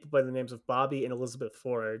or people by the names of Bobby and Elizabeth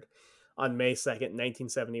Ford on May 2nd,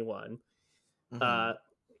 1971.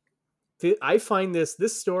 I find this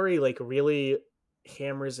story like really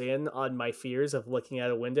hammers in on my fears of looking out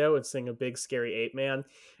a window and seeing a big scary ape man,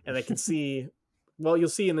 and I can see, well, you'll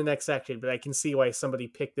see in the next section, but I can see why somebody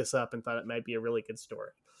picked this up and thought it might be a really good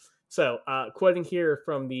story. So, quoting here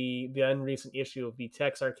from the unrecent issue of the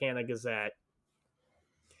Texarkana Gazette.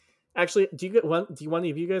 Actually, do one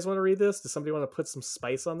of you guys want to read this? Does somebody want to put some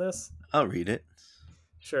spice on this? I'll read it.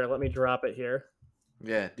 Sure, let me drop it here.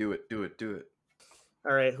 Yeah, do it.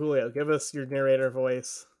 All right, Julio, give us your narrator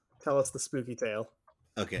voice. Tell us the spooky tale.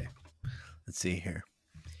 Okay, let's see here.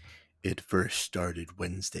 It first started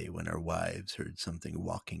Wednesday when our wives heard something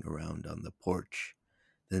walking around on the porch.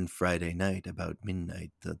 Then Friday night, about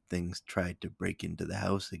midnight, the things tried to break into the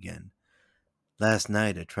house again. Last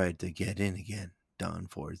night I tried to get in again, Don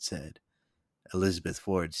Ford said. Elizabeth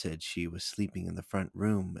Ford said she was sleeping in the front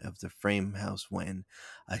room of the frame house when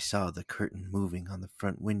I saw the curtain moving on the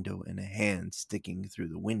front window and a hand sticking through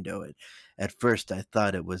the window. At first I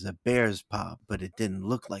thought it was a bear's paw, but it didn't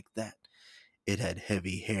look like that. It had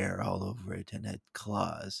heavy hair all over it and had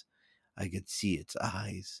claws. I could see its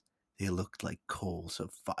eyes. They looked like coals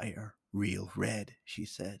of fire, real red, she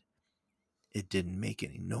said. It didn't make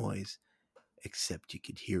any noise, except you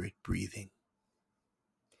could hear it breathing.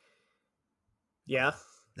 Yeah.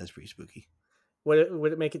 That's pretty spooky. Would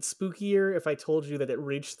it make it spookier if I told you that it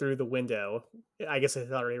reached through the window? I guess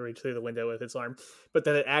it already reached through the window with its arm, but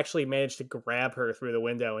that it actually managed to grab her through the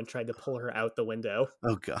window and tried to pull her out the window.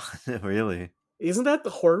 Oh god, really? Isn't that the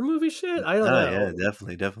horror movie shit? I don't know. Yeah,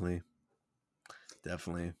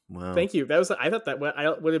 definitely. Wow. Thank you. That was. I thought that.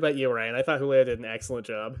 What about you, Ryan? I thought Julio did an excellent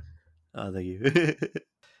job. Oh, thank you.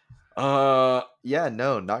 Yeah,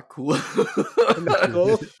 no, not cool. Not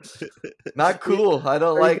cool. Not cool. I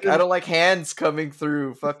don't like hands coming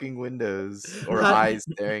through fucking windows or eyes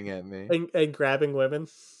staring at me and grabbing women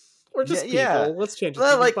or just people. Yeah. Let's change it.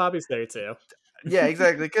 Well, like, Bobby's there too. Yeah,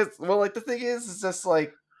 exactly. Because the thing is, it's just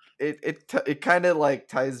like it kind of like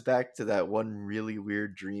ties back to that one really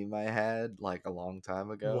weird dream I had like a long time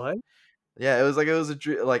ago. What? Yeah, it was a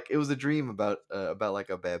dream. Like it was a dream about like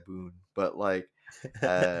a baboon. But like,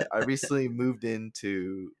 I recently moved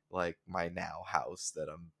into like my now house that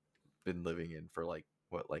I'm been living in for like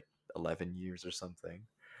what, like 11 years or something.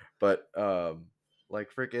 But like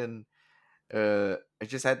freaking I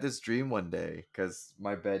just had this dream one day because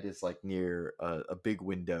my bed is like near a big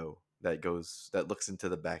window that looks into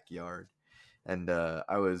the backyard, and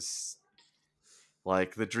I was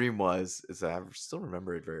like, the dream was is I still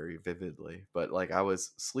remember it very vividly, but like I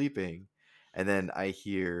was sleeping, and then I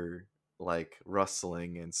hear like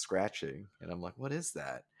rustling and scratching, and I'm like, what is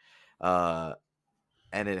that? Uh,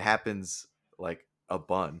 and it happens like a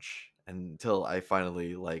bunch until I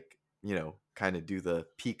finally, like, kind of do the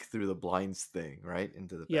peek through the blinds thing right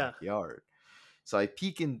into the Yeah. backyard. So I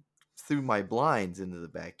peek in through my blinds into the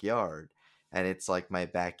backyard, and it's like my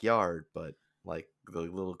backyard, but like the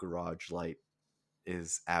little garage light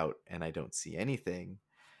is out and I don't see anything.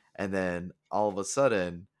 And then all of a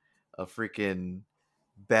sudden, a freaking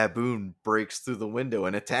baboon breaks through the window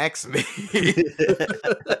and attacks me.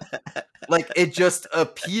 Like it just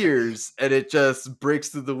appears and it just breaks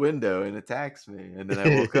through the window and attacks me. And then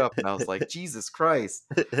I woke up and I was like, Jesus Christ.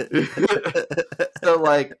 So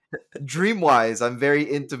like, dream wise, I'm very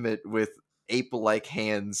intimate with ape like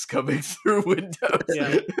hands coming through windows.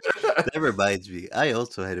 Yeah. That reminds me, I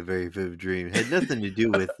also had a very vivid dream. It had nothing to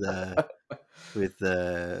do with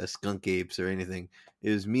skunk apes or anything.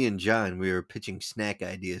 It was me and John. We were pitching snack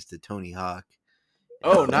ideas to Tony Hawk.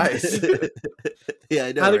 Oh, nice. Yeah,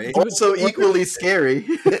 I know, right? Also equally scary.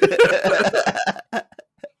 Did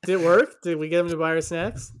it work? Did we get him to buy our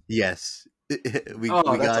snacks? Yes. We got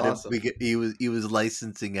him. Awesome. He was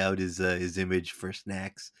licensing out his image for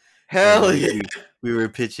snacks. Hell And, yeah. we were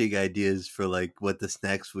pitching ideas for like what the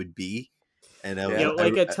snacks would be. And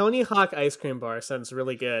like a Tony Hawk ice cream bar sounds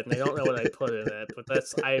really good, and I don't know what I put in it, but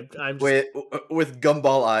that's I'm just with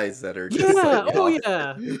gumball eyes that are just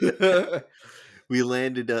yeah. We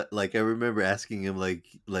landed like I remember asking him like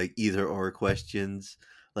either or questions.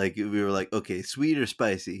 Like we were like, okay, sweet or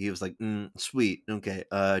spicy? He was like, sweet. Okay,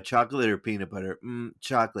 chocolate or peanut butter?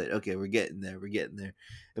 Chocolate. Okay, we're getting there.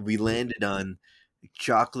 And we landed on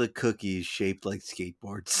chocolate cookies shaped like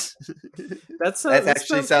skateboards. That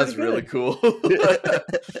actually sounds really cool.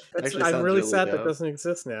 I'm really sad that doesn't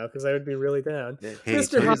exist now because I would be really down. Hey,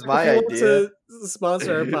 Mr. Hawk, my idea to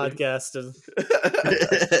sponsor our podcast. And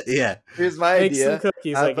yeah, here's my make idea. Some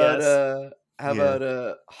cookies, I guess. How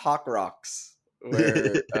about Hawk Rocks,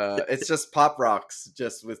 where it's just Pop Rocks,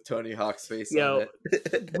 just with Tony Hawk's face on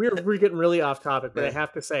it. We're getting really off topic, but I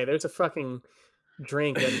have to say, there's a fucking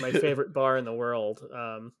drink at my favorite bar in the world,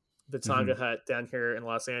 the Tonga Hut down here in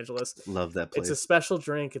Los Angeles. Love that place. It's a special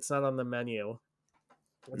drink. It's not on the menu.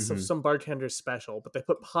 It's some bartender's special, but they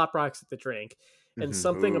put Pop Rocks at the drink, and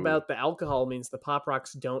something about the alcohol means the Pop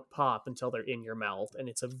Rocks don't pop until they're in your mouth, and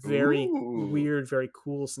it's a very weird, very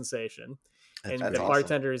cool sensation. And the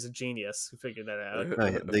bartender is a genius who figured that out. Oh,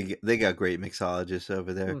 yeah. They got great mixologists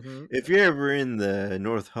over there. If you're ever in the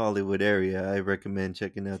North Hollywood area, I recommend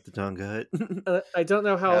checking out the Tonga Hut. I don't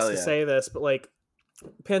know how else to say this, but like,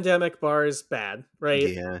 pandemic bars bad, right?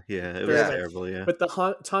 Yeah, it was terrible. Yeah, but the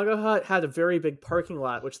Tonga Hut had a very big parking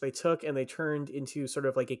lot, which they took and they turned into sort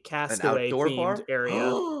of like a Castaway themed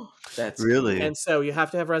area. That's really cool. And so you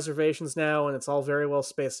have to have reservations now, and it's all very well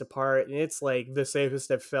spaced apart, and it's like the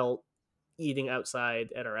safest I've felt eating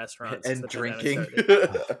outside at a restaurant and drinking.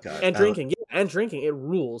 Drinking. It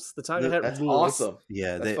rules. The Tonga Hut rules. Awesome.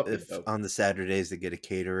 Yeah, on the Saturdays they get a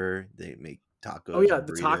caterer. They make tacos. Oh yeah,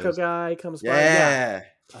 the taco guy comes by. Yeah.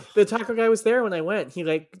 The taco guy was there when I went.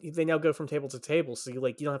 They now go from table to table, so you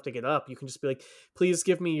don't have to get up. You can just be like, please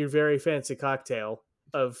give me your very fancy cocktail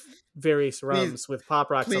of various rums with Pop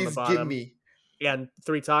Rocks on the bottom. Give me. And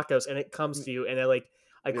 3 tacos, and it comes to you, and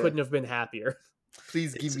I couldn't have been happier.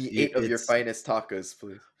 Please give me 8 of your finest tacos,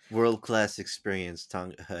 please. World-class experience,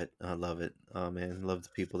 Tonga Hut. I love it. Oh man, love the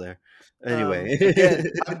people there. Anyway,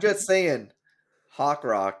 again, I'm just saying, Hawk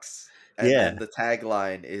Rocks. And then the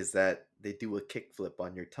tagline is that they do a kickflip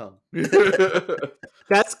on your tongue.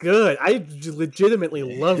 That's good. I legitimately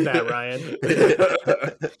love that, Ryan.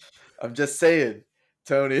 I'm just saying,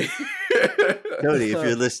 Tony. Tony, if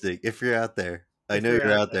you're listening, if you're out there, I know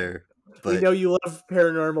you're out there. But... We know you love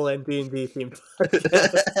paranormal and D&D themed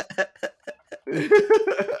podcasts.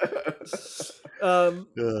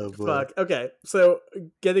 Fuck. Okay, so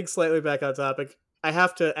getting slightly back on topic, I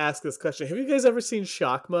have to ask this question. Have you guys ever seen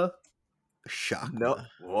Shakma? Shock. No,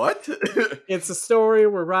 what? It's a story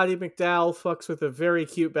where Roddy McDowell fucks with a very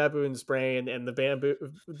cute baboon's brain, and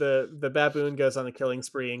the baboon goes on a killing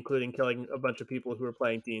spree, including killing a bunch of people who are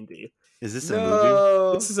playing D&D. Is this a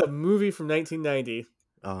movie? This No, is a movie from 1990.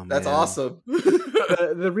 Oh that's man. awesome.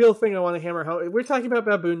 The real thing I want to hammer home, we're talking about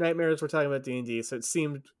baboon nightmares, we're talking about D&D, so it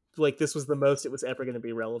seemed like this was the most it was ever going to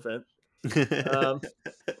be relevant.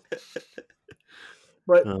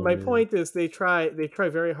 But Oh my man. point is they try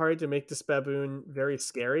very hard to make this baboon very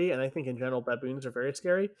scary, and I think in general baboons are very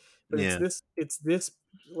scary. But Yeah. it's this.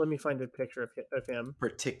 Let me find a picture of him.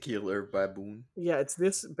 Particular baboon. Yeah, it's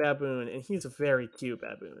this baboon, and he's a very cute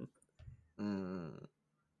baboon. Mm.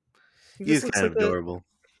 He He's just looks kind like of adorable.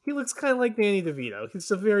 he looks kind of like Danny DeVito. He's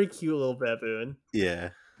a very cute little baboon. Yeah.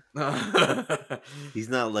 He's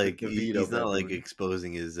not The like DeVito he's not like baboon.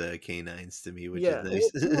 exposing his canines to me, which Yeah,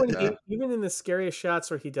 is nice. even in the scariest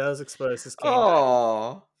shots where he does expose his canine,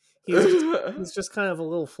 Oh. he's just kind of a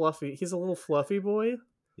little fluffy. He's a little fluffy boy.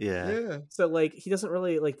 Yeah. Yeah. So like he doesn't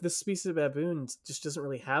really like this species of baboon just doesn't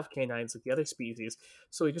really have canines like the other species.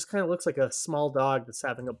 So he just kind of looks like a small dog that's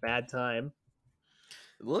having a bad time.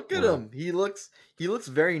 Look at Wow. him. He looks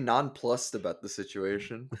very nonplussed about the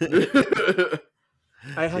situation.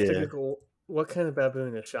 I have to Yeah. Google what kind of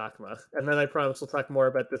baboon is Shakma, and then I promise we'll talk more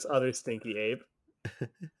about this other stinky ape.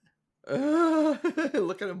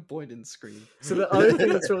 Look at him point and scream. So the other thing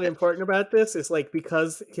that's really important about this is like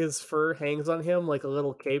because his fur hangs on him like a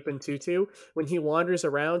little cape and tutu, when he wanders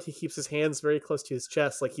around, he keeps his hands very close to his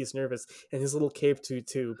chest like he's nervous, and his little cape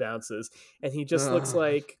tutu bounces, and he just looks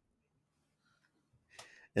like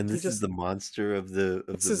And he this is just the monster of the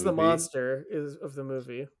this movie. is the monster of the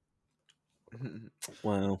movie.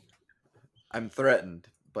 Wow. I'm threatened,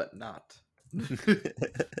 but not.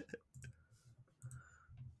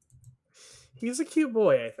 He's a cute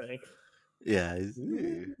boy, I think. Yeah,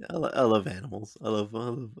 I love animals.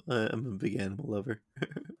 I'm a big animal lover.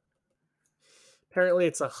 Apparently,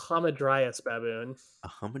 it's a Hamadryas baboon. A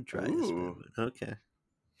Hamadryas baboon. Okay.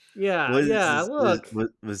 Yeah, What is yeah. this? Look.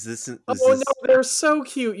 Was this? Oh no, they're so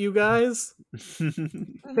cute, you guys.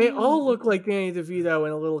 They all look like Danny DeVito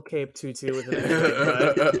in a little cape tutu with an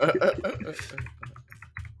extra cut.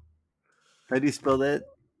 How do you spell that?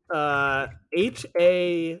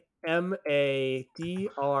 Hamadryas.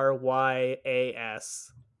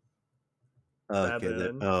 Oh, okay.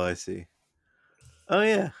 Baboon. Oh, I see. Oh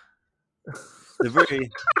yeah. They're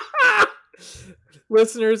very.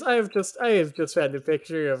 Listeners, I have just found a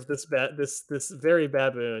picture of this very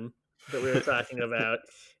baboon that we were talking about,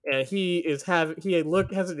 and he has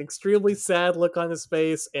an extremely sad look on his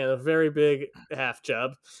face and a very big half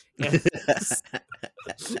chub, and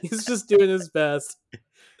he's just doing his best,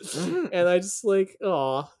 and I just like,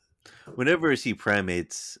 aw. Whenever I see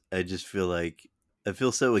primates, I just feel like I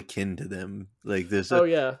feel so akin to them. Like there's Oh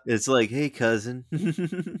yeah, it's like, hey cousin.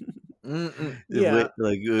 yeah.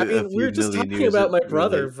 Like I mean, we were just talking about my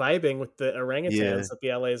brother vibing with the orangutans at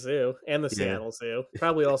the LA Zoo and the Seattle Zoo,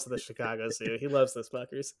 probably also the Chicago Zoo. He loves those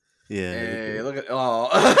fuckers. Yeah. Hey, look at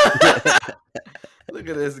look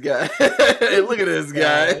at this guy. Look at this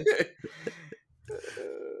guy.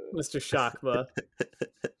 Mr. Shakma.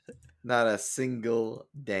 Not a single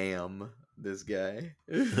damn. This guy.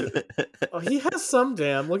 Oh, he has some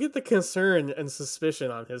damn. Look at the concern and suspicion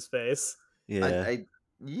on his face. Yeah.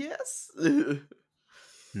 Yes.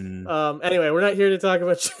 Anyway, we're not here to talk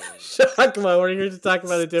about Shakma. We're here to talk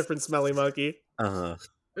about a different smelly monkey. Uh-huh.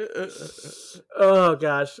 Oh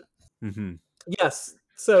gosh. Mm-hmm. Yes.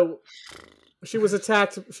 So she was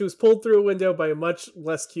attacked. She was pulled through a window by a much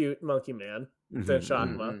less cute monkey man than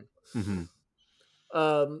Shakma.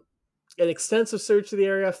 An extensive search of the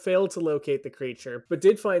area failed to locate the creature, but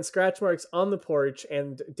did find scratch marks on the porch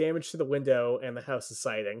and damage to the window and the house's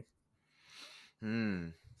siding.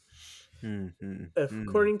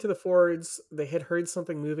 According to the Fords, they had heard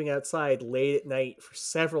something moving outside late at night for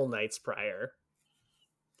several nights prior,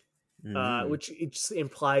 which it just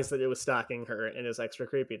implies that it was stalking her and is extra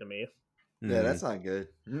creepy to me. Yeah, that's not good.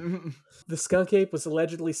 The SkunkApe was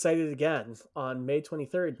allegedly sighted again on May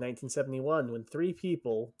 23rd, 1971, when three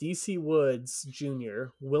people, D.C. Woods Jr.,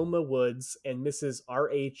 Wilma Woods, and Mrs.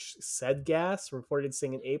 R.H. Sedgas, reported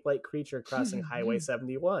seeing an ape-like creature crossing Highway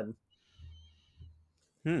 71.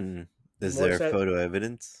 Is there photo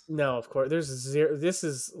evidence? No, of course. There's zero. This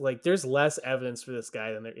is like there's less evidence for this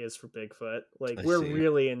guy than there is for Bigfoot. Like we're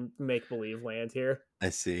really in make believe land here. I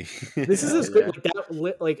see. This is as good.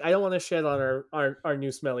 Like, I don't want to shit on our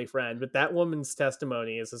new smelly friend, but that woman's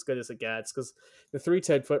testimony is as good as it gets because the 3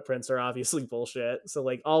 Ted footprints are obviously bullshit. So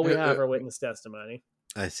like all we have are witness testimony.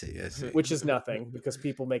 I see. Which is nothing because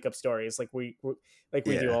people make up stories like we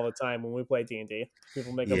do all the time when we play D&D.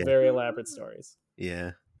 People make up very elaborate stories.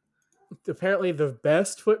 Yeah. Apparently, the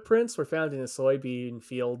best footprints were found in a soybean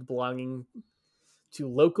field belonging to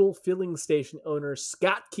local filling station owner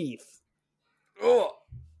Scott Keith. Oh,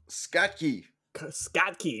 Scott Keith.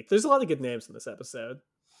 Scott Keith. There's a lot of good names in this episode.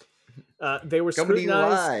 They were Coming to you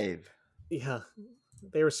scrutinized. live. Yeah.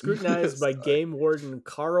 They were scrutinized by game warden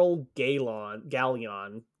Carl Gallion.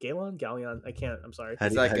 I can't. I'm sorry.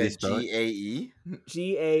 It's like a G-A-E?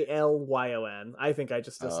 Galyon. I think I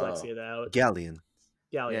just dyslexia'd out. Galleon.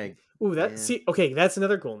 Yeah. Ooh, okay, that's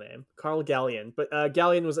another cool name. Carl Gallion. But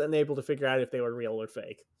Gallion was unable to figure out if they were real or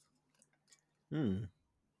fake. I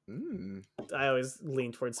always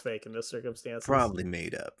lean towards fake in those circumstances. Probably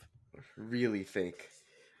made up. Really fake.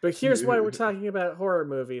 But here's why we're talking about horror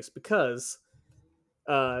movies, because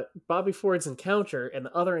Bobby Ford's encounter and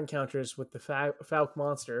the other encounters with the Falk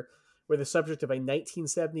monster were the subject of a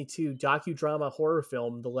 1972 docudrama horror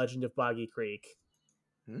film, The Legend of Boggy Creek.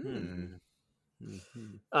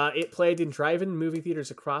 It played in drive-in movie theaters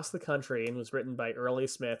across the country and was written by Earl A.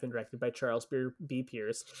 Smith and directed by Charles B.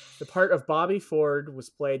 Pierce. The part of Bobby Ford was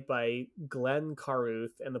played by Glenn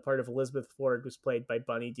Carruth, and the part of Elizabeth Ford was played by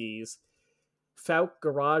Bunny Dees. Falk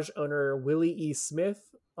garage owner Willie E.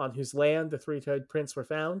 Smith, on whose land the three-toed prints were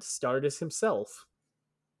found, starred as himself.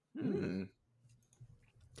 Many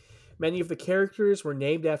of the characters were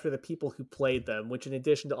named after the people who played them, which, in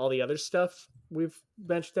addition to all the other stuff we've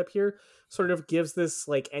mentioned up here, sort of gives this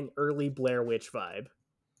like an early Blair Witch vibe.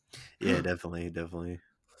 Yeah, definitely.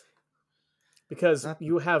 Because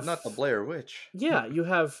you have not the Blair Witch. Yeah, you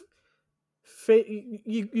have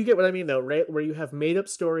you get what I mean, though, right? Where you have made up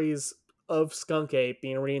stories of SkunkApe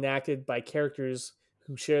being reenacted by characters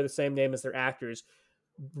who share the same name as their actors,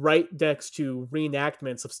 right next to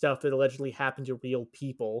reenactments of stuff that allegedly happened to real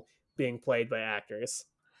people being played by actors.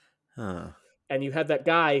 And you had that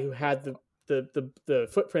guy who had the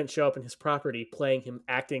footprint show up in his property playing him,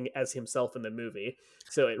 acting as himself in the movie.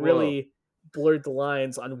 So it really blurred the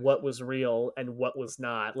lines on what was real and what was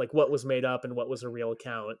not, like what was made up and what was a real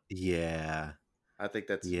account. Yeah. I think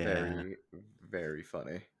that's very, very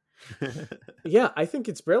funny. Yeah, I think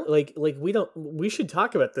it's brilliant. Like we should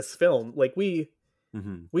talk about this film. Like we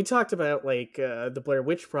talked about like the Blair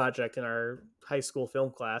Witch Project in our high school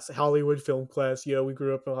film class, Hollywood film class. Yeah, we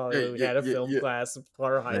grew up in Hollywood. We had a film class in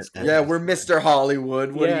our high school. Yeah, we're Mr.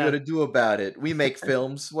 Hollywood. What are you gonna do about it? We make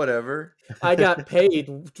films, whatever. I got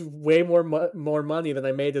paid way more money than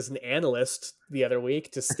I made as an analyst the other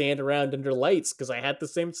week to stand around under lights because I had the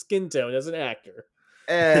same skin tone as an actor.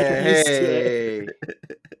 Hey.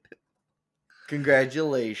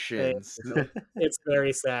 Congratulations. It's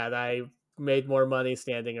very sad. I made more money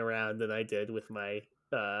standing around than I did with my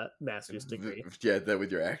master's degree. Yeah, that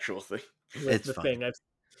with your actual thing. It's fine.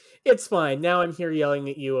 It's fine. Now I'm here yelling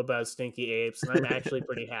at you about stinky apes, and I'm actually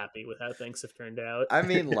pretty happy with how things have turned out. I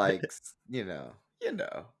mean, like, you know.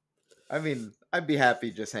 I mean, I'd be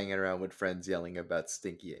happy just hanging around with friends yelling about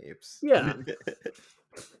stinky apes. Yeah.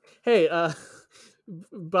 Hey,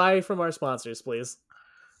 buy from our sponsors, please.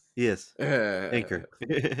 Yes. Anchor.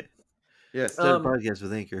 Yes. Start a podcast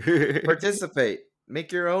with Anchor. Participate.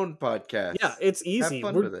 Make your own podcast. Yeah, it's easy. Have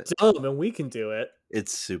fun We're with it. dumb and we can do it.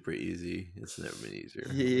 It's super easy. It's never been easier.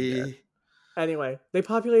 Yeah. Anyway, they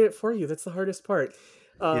populate it for you. That's the hardest part.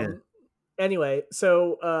 Anyway,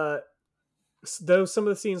 so though some of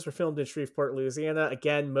the scenes were filmed in Shreveport, Louisiana,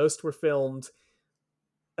 again, most were filmed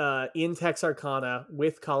in Texarkana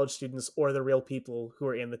with college students or the real people who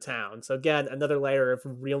are in the town. So again, another layer of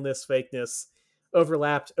realness, fakeness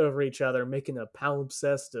overlapped over each other, making a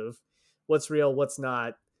palimpsest of what's real, what's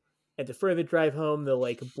not. And to further drive home the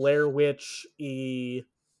like Blair Witch-y,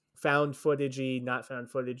 found footage-y, not found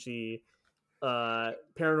footage-y,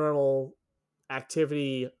 paranormal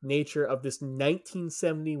activity nature of this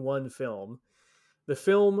 1971 film. The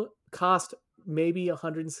film cost maybe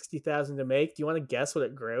 $160,000 to make. Do you want to guess what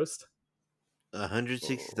it grossed?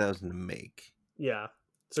 $160,000 to make. Yeah,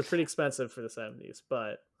 so pretty expensive for the 70s,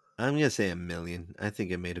 but I'm gonna say $1 million. I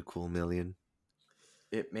think it made a cool $1 million.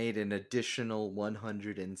 It made an additional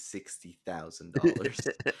 $160,000.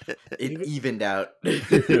 It evened out.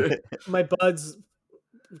 My buds,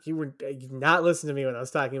 you not listening to me when I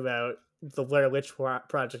was talking about the Blair Witch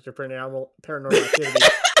Project or paranormal activity.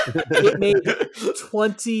 It made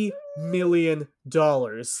 $20 million.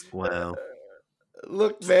 Wow.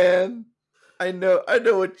 Look, man, I know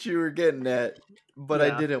what you were getting at, but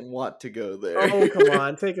I didn't want to go there. Oh, come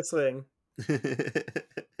on, take a swing.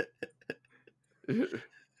 $20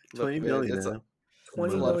 million. That's a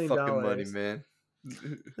lot of fucking money, man.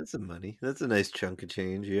 That's some money. That's a nice chunk of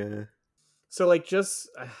change. Yeah. So like, just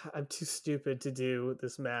I'm too stupid to do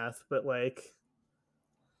this math, but like,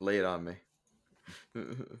 Lay it on me.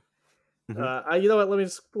 you know what?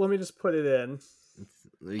 Let me just put it in.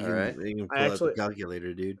 You All right. can I pull out the actually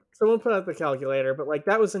calculator, dude. someone put out the calculator, but like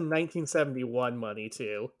that was in 1971 money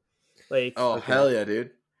too. Like, Oh Okay, hell yeah,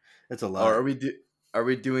 dude! that's a Or lot. are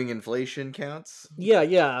we doing inflation counts?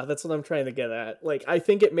 yeah, that's what I'm trying to get at. Like, I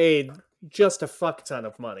think it made just a fuck ton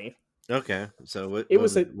of money. Okay, so It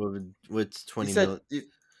was a what's You 20 said mil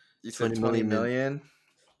you said 20 20 million in million.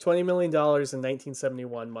 $20 million in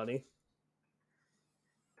 1971 money.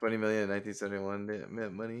 20 million in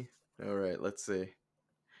 1971 money. All right, let's see.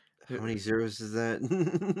 how many zeros is that?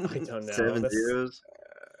 I don't know. Seven That's zeros.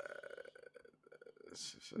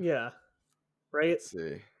 yeah, right. Let's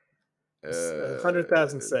see.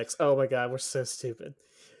 100,006. Oh my god, we're so stupid.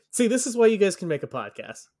 See, this is why you guys can make a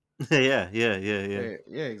podcast. Yeah. yeah,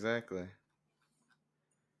 exactly.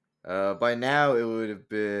 By now it would have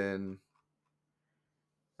been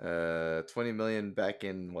 20 million back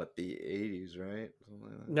in what, the 80s, right? Something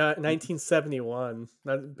like that. Not 1971.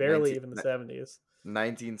 Not barely 19, even the 70s.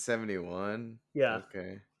 1971. Yeah.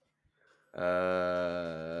 Okay.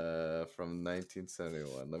 From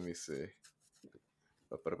 1971. Let me see.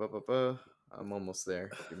 Ba-ba-da-ba-ba-ba. I'm almost there.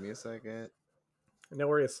 Give me a second. No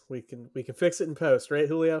worries. We can fix it in post, right,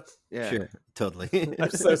 Julio? Yeah. Sure, totally. I'm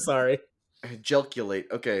so sorry.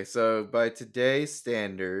 Gelculate. Okay, so by today's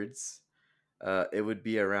standards, it would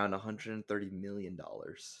be around $130 million.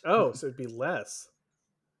 Oh, so it'd be less.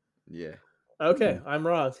 Yeah. Okay, I'm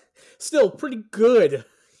wrong. Still pretty good.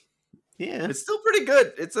 Yeah, It's still pretty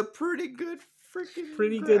good. It's a pretty good freaking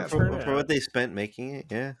Pretty good grab. for what turnout. they spent making it.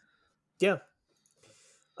 Yeah, Yeah.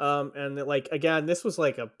 And like again, this was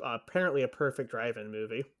like apparently a perfect drive-in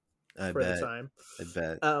movie I for the bet. time. I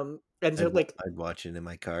bet. And so like I'd watch it in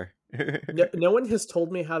my car. no one has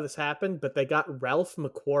told me how this happened, but they got Ralph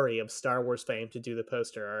McQuarrie of Star Wars fame to do the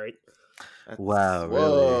poster art. That's Wow,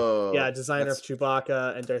 really? Yeah, whoa. designer of That's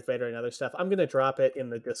Chewbacca and Darth Vader and other stuff. I'm gonna drop it in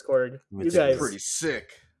the Discord. Let me You take a look. guys pretty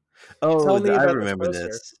sick. Oh, tell me I about this remember poster.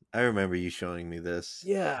 this. I remember you showing me this.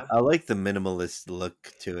 Yeah. I like the minimalist look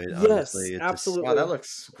to it. Yes, Honestly, Wow, that absolutely.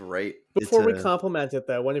 looks great. it's Before we a compliment it,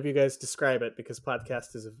 though, one of you guys describe it because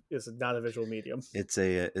podcast is not a visual medium.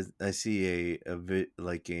 I see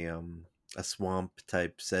like a swamp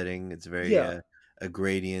type setting. It's very Yeah, a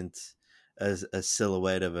gradient, a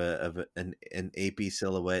silhouette an AP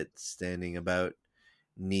silhouette standing about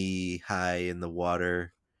knee high in the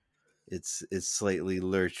water. It's slightly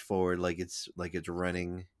lurched forward like it's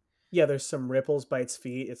running. yeah. There's some ripples by its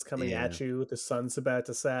feet. It's coming Yeah, at you. The sun's about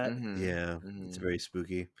to set. Mm-hmm. yeah. It's Mm-hmm. very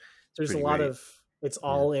spooky. It's There's a pretty lot great. of. It's Yeah.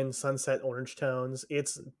 all in sunset orange tones.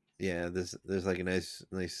 It's Yeah, there's like a nice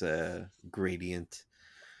gradient.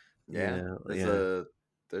 Yeah. Yeah.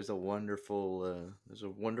 There's a wonderful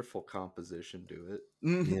composition to it.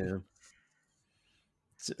 Yeah.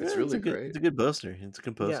 It's really It's great. a good poster. It's a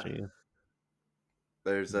good yeah, poster, yeah.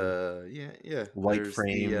 There's Yeah. yeah. White There's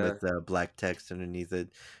frame the with black text underneath it.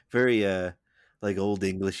 Very like old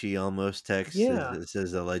Englishy almost text. yeah. It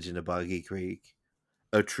says The Legend of Boggy Creek.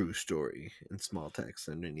 A true story in small text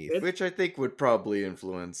underneath. It which I think would probably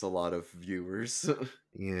influence a lot of viewers.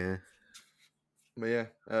 Yeah. But yeah,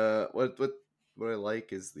 what I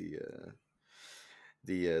like is the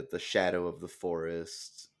shadow of the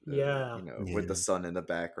forest, yeah. with the Yeah. sun in the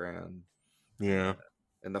background, Yeah.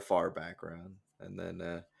 in the far background, and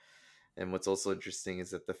then and what's also interesting is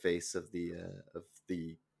that the face of the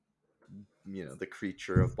the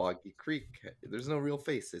creature of Boggy Creek, there's no real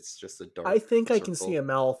face. It's just a I dark think I can see circle. a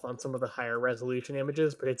mouth on some of the higher resolution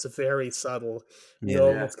images, but it's very subtle. You Yeah.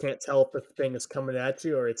 Yeah, almost can't tell if the thing is coming at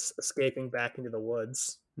you or it's escaping back into the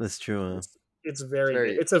woods. That's true. Huh? It's it's very good.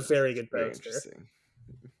 very It's a very it's good very poster. interesting.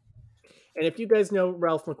 And if you guys know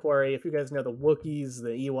Ralph McQuarrie, if you guys know the Wookiees, the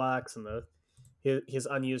Ewoks, and his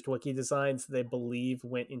unused Wookiee designs, they believe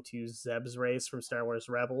went into Zeb's race from Star Wars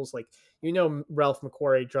Rebels. Like Ralph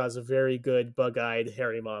McQuarrie draws a very good bug-eyed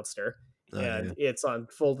hairy monster, Oh yeah. and it's on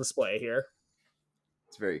full display here.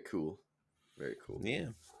 It's very cool, very cool. Yeah.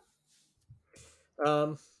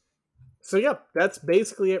 Um, so yeah, that's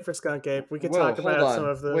basically it for SkunkApe. We could Whoa, talk hold about some on.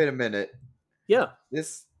 of the Wait a minute. yeah.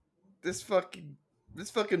 This this fucking this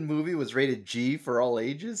fucking movie was rated G for all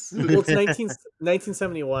ages. Well, it's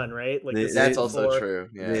 1971, right? Like this is They That's also before. true.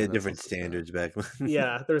 they Yeah, had that's different also true. standards back then.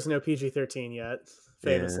 Yeah, there's no PG-13 yet, Yeah.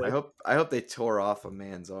 famously. I hope they tore off a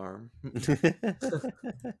man's arm.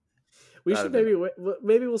 We That'd should have been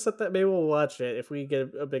maybe we'll set that. Maybe we'll watch it if we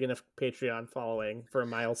get a big enough Patreon following for a oh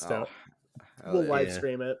milestone. hell We'll yeah. live Yeah.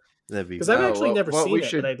 stream it That'd be because I've fun. Oh, actually never what we seen it, but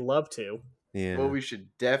should I'd love to. Yeah. What we should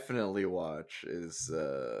definitely watch is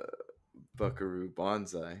Buckaroo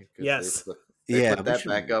Banzai, because Yes. they Yeah, put that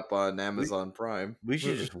back up on Amazon Prime. we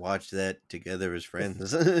should just watch that together as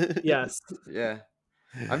friends. Yes. Yeah.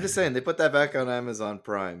 I'm just saying they put that back on Amazon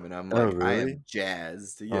Prime, and I'm Oh, like, I really? am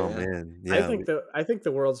jazzed. Oh Yeah. man, I yeah. think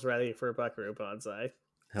the world's ready for Buckaroo Banzai.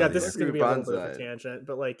 God, Hell this yeah. is going to Buckaroo be a little bit of a Banzai. tangent,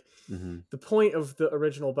 but like Hmm. the point of the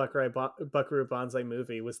original Buckaroo Banzai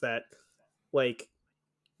movie was that, like,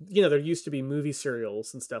 there used to be movie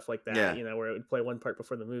serials and stuff like that, Yeah. where it would play one part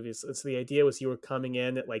before the movies. And so the idea was you were coming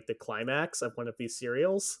in at like the climax of one of these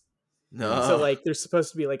serials. So No. like there's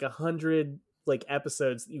supposed to be like 100 like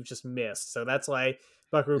episodes that you've just missed. So that's why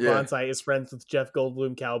Buckaroo Yeah. Banzai is friends with Jeff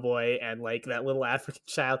Goldblum cowboy and like that little African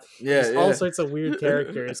child. Yeah. Just all Yeah. sorts of weird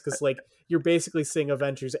characters, because like you're basically seeing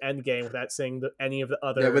Avengers Endgame without seeing any of the Yeah,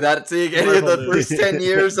 other without seeing any of Marvel the movies. first 10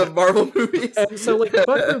 years of Marvel movies. And so like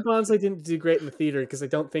Buckaroo Banzai didn't do great in the theater because I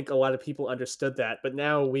don't think a lot of people understood that. But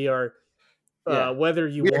now we are, Yeah. whether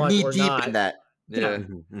you We are want knee or deep not, in that. yeah,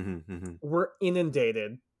 Yeah. we're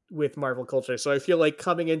inundated with Marvel culture. So I feel like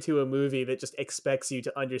coming into a movie that just expects you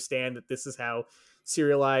to understand that this is how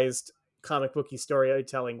serialized comic booky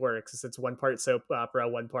storytelling works. Is it's one part soap opera,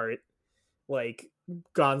 one part like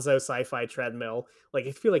gonzo sci-fi treadmill. Like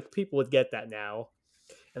I feel like people would get that now.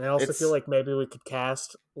 And I also feel It's like maybe we could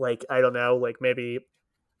cast, like, I don't know, like maybe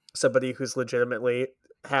somebody who's legitimately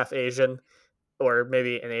half Asian, or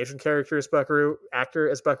maybe an Asian character as Buckaroo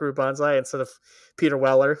Banzai instead of Peter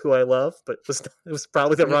Weller, who I love, but was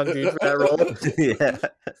probably the wrong dude for that role, Yeah.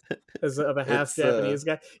 as of a half it's Japanese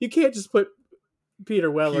guy. You can't just put Peter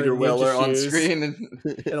Weller Peter in ninja Weller on shoes screen and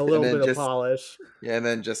a and little then bit of just polish. and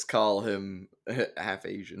then just call him half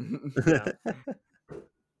Asian. Yeah.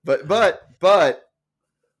 But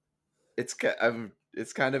it's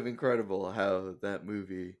kind of incredible how that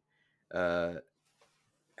movie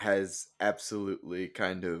has absolutely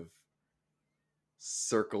kind of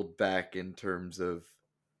circled back in terms of,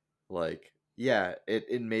 like, yeah,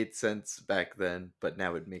 it made sense back then, but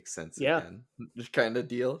now it makes sense Yeah. again. Just kind of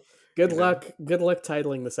deal. Good you know? luck. Good luck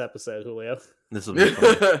titling this episode, Julio. This will be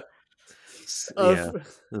fun. Of Yeah,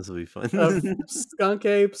 this will be fun. of skunk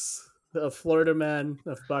apes, of Florida men,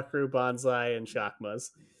 of Buckaroo Banzai, and Chakmas.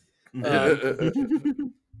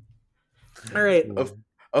 All right.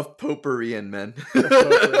 of potpourri and men.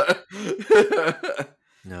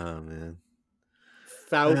 Oh man.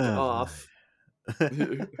 Fouk off.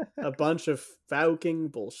 A bunch of fouking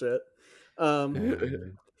bullshit.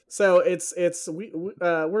 So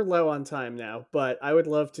we're low on time now, but I would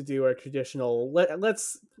love to do our traditional.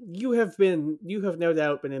 You have no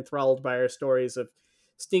doubt been enthralled by our stories of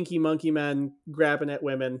stinky monkey men grabbing at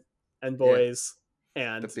women and boys,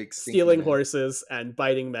 and the big stealing man. horses and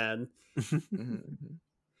biting men.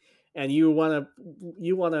 And you want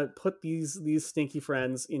to put these stinky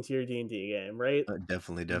friends into your D&D game, right?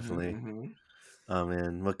 Definitely. Oh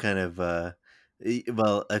man, what kind of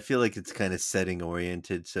well, I feel like it's kind of setting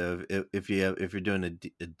oriented. So if you're doing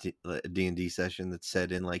a D&D session that's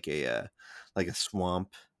set in like a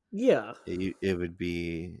swamp, yeah, it'd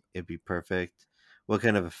be perfect. What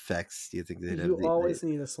kind of effects do you think they'd have? You always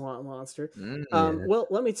need a swamp monster. Yeah. Well,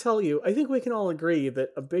 let me tell you, I think we can all agree that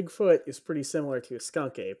a Bigfoot is pretty similar to a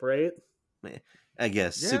skunk ape, right? I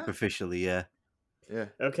guess Yeah. superficially, yeah. Yeah.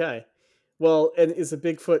 Okay. Well, and is a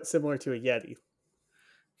Bigfoot similar to a Yeti?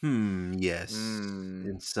 Yes.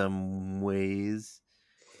 In some ways.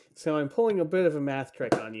 So I'm pulling a bit of a math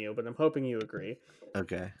trick on you, but I'm hoping you agree.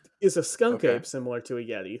 Okay. Is a skunk ape similar to a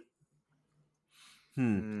Yeti?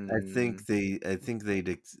 I think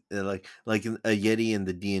they'd like a Yeti in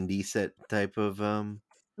the D&D set type of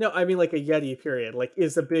No, I mean like a Yeti. Period. Like,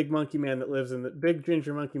 is a big monkey man that lives in the big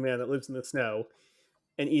ginger monkey man that lives in the snow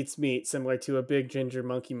and eats meat similar to a big ginger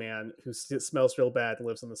monkey man who smells real bad and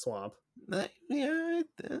lives in the swamp? Yeah,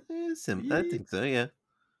 I think so. Yeah.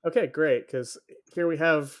 Okay, great. Because here we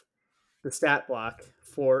have the stat block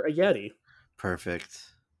for a Yeti. Perfect.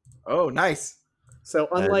 Oh, nice. So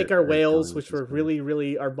unlike our whales, which were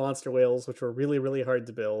our monster whales, which were really, really hard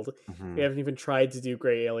to build, we haven't even tried to do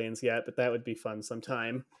gray aliens yet, but that would be fun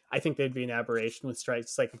sometime. I think they'd be an aberration with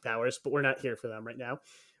psychic powers, but we're not here for them right now.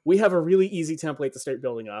 We have a really easy template to start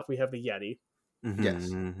building off. We have the Yeti.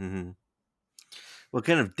 Yes. What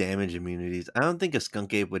kind of damage immunities? I don't think a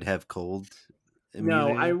skunk ape would have cold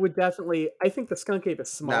immunity. No, I would definitely. I think the skunk ape is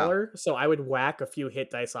smaller, so I would whack a few hit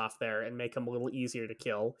dice off there and make them a little easier to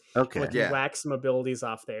kill. Okay. Like, whack some abilities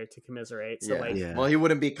off there to commiserate. So well, he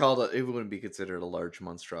wouldn't be considered a large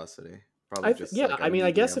monstrosity. Probably just I mean,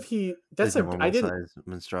 I guess if he that's a normal size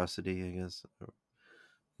monstrosity, I guess.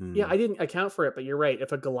 Yeah, I didn't account for it, but you're right.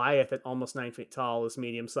 If a Goliath at almost 9 feet tall is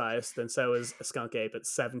medium sized, then so is a skunk ape at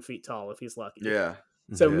 7 feet tall if he's lucky. Yeah.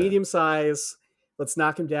 So Yeah. medium size, let's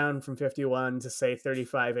knock him down from 51 to say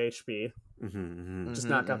 35 HP. Just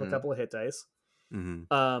knock off a couple of hit dice.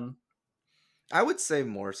 I would say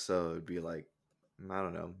more so it'd be like, I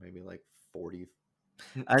don't know, maybe like 40.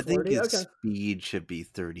 I think 40? his Okay. speed should be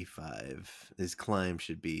 35. His climb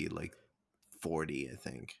should be like 40, I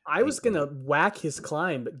think. I was going to whack his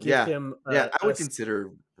climb, but give him... I would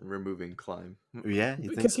consider removing climb. Yeah,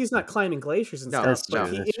 because he's not climbing glaciers and that's stuff.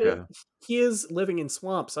 true, But that's true. he is living in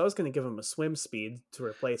swamps, so I was going to give him a swim speed to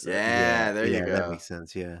replace it. Yeah, there you go. That makes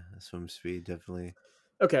sense, yeah. Swim speed, definitely.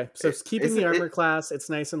 Okay, so it's keeping the armor class, it's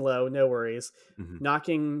nice and low, no worries.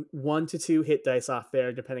 Knocking 1 to 2 hit dice off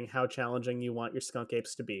there, depending how challenging you want your skunk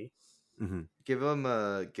apes to be. Give him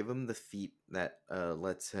the feat that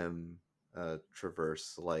lets him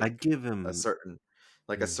traverse like I'd give him a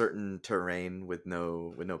certain terrain with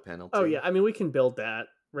no penalty. Oh yeah, I mean we can build that,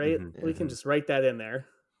 right? We can just write that in there.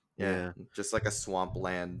 Yeah, just like a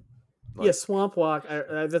swampland. Yeah, swamp walk.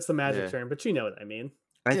 That's the magic term, but you know what I mean.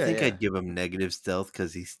 I think I'd give him negative stealth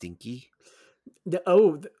because he's stinky.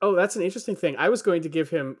 Oh, that's an interesting thing. I was going to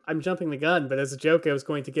give him. I'm jumping the gun, but as a joke, I was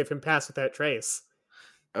going to give him pass without trace.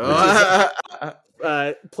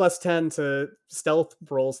 Plus 10 to stealth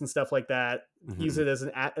rolls and stuff like that. Use it as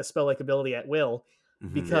a spell-like ability at will,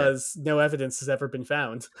 because no evidence has ever been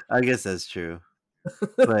found. I guess that's true.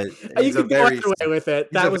 But you can go either way with it.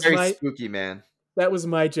 That was my spooky man. That was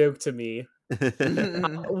my joke to me.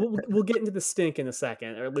 We'll get into the stink in a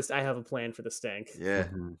second, or at least I have a plan for the stink. Yeah.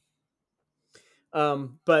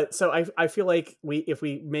 But so I feel like if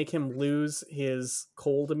we make him lose his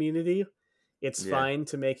cold immunity, it's fine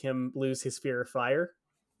to make him lose his fear of fire.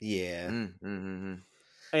 Yeah. And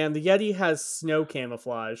the Yeti has snow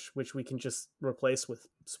camouflage, which we can just replace with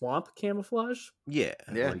swamp camouflage. Yeah.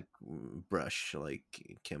 Like brush, like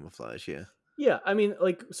camouflage, yeah. Yeah, I mean,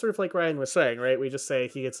 like sort of like Ryan was saying, right? We just say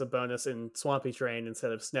he gets a bonus in swampy terrain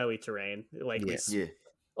instead of snowy terrain. Like,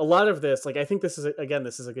 a lot of this, like, I think this is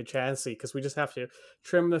a good chassis because we just have to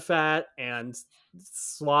trim the fat and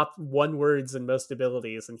swap one words in most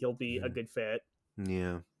abilities, and he'll be a good fit.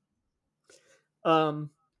 Yeah. So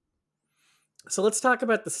let's talk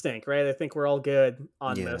about the stink, right? I think we're all good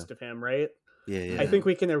on most of him, right? Yeah. I think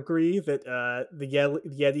we can agree that the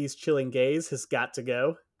Yeti's chilling gaze has got to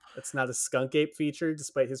go. It's not a SkunkApe feature,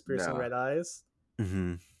 despite his piercing red eyes.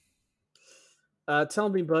 Tell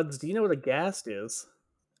me, Buds, do you know what a ghast is?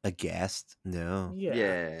 A ghast? No.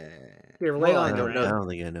 Yeah. Here, lay on. I don't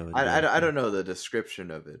think I know. I don't know the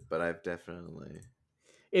description of it, but I've definitely.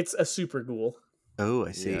 It's a super ghoul. Oh,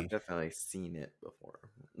 I see. Yeah, I've definitely seen it before.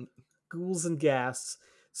 Ghouls and ghasts.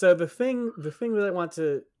 So the thing that I want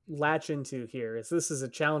to latch into here is this is a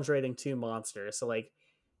challenge rating 2 monster. So like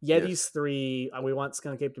Yeti's 3, we want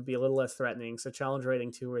SkunkApe to be a little less threatening. So challenge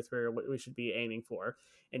rating 2 or 3 are what we should be aiming for.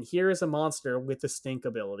 And here is a monster with the stink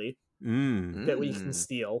ability that we can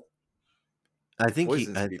steal. I think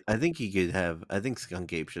he could have. I think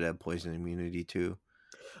SkunkApe should have poison immunity too.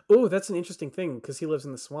 Oh, that's an interesting thing because he lives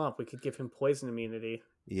in the swamp. We could give him poison immunity.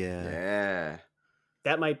 Yeah.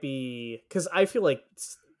 That might be because I feel like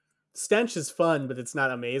stench is fun, but it's not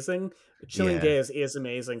amazing. Chilling gaze is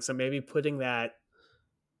amazing. So maybe putting that.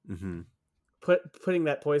 Putting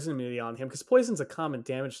that poison immunity on him because poison's a common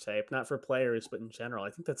damage type, not for players but in general. I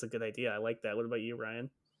think that's a good idea. I like that. What about you,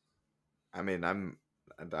 Ryan? I mean, I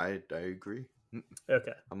agree.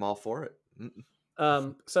 Okay, I'm all for it.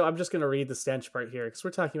 So I'm just gonna read the stench part here because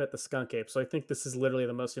we're talking about the SkunkApe. So I think this is literally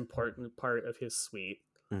the most important part of his suite.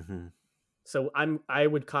 So I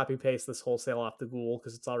would copy paste this wholesale off the ghoul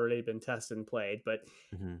because it's already been tested and played. But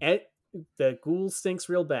the ghoul stinks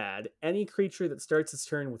real bad. Any creature that starts its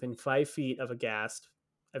turn within 5 feet of a ghast,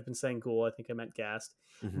 I've been saying ghoul, I think I meant ghast,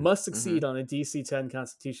 must succeed on a DC 10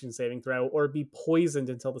 Constitution saving throw or be poisoned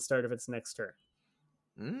until the start of its next turn.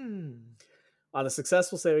 On a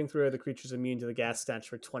successful saving throw, the creature's immune to the gas stench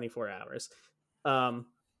for 24 hours. So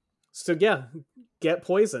yeah, get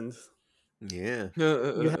poisoned. Yeah.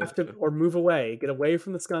 You have to, or move away. Get away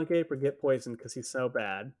from the SkunkApe or get poisoned because he's so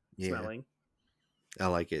bad smelling. I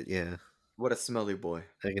like it, yeah. What a smelly boy.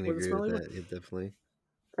 I can agree with that, yeah, definitely.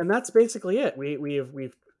 And that's basically it.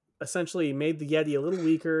 We've essentially made the Yeti a little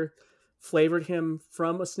weaker, flavored him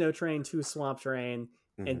from a snow terrain to a swamp terrain,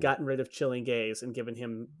 and gotten rid of chilling gaze and given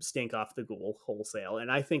him stink off the ghoul wholesale. And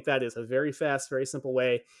I think that is a very fast, very simple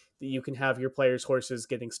way that you can have your players' horses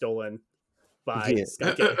getting stolen by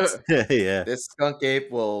SkunkApes. Yeah. This SkunkApe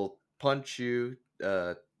will punch you,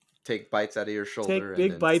 take bites out of your shoulder Take and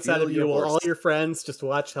big then bites out steal of your you while horse. all your friends just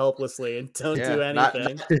watch helplessly and don't do Yeah, not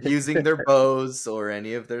anything. using their bows or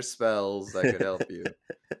any of their spells that could help you.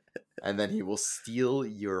 And then he will steal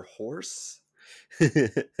your horse, And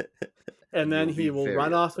and then you'll be he will very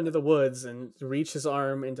run off upset. into the woods and reach his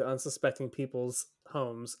arm into unsuspecting people's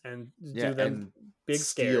homes and Yeah, do them and big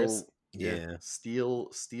scares. steal, yeah, Yeah.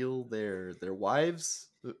 steal their wives.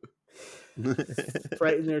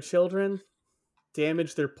 Frighten their children,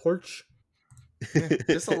 damage their porch. Yeah,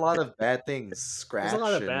 just a lot of bad things. There's a lot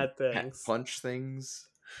Scratch of and bad things. punch things.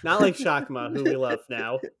 Not like Shakma, who we love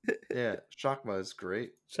now. Yeah, Shakma is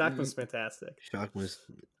great. Shakma's fantastic. Shock was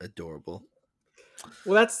adorable.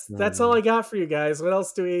 Well, that's all I got for you guys. What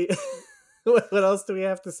else do we what else do we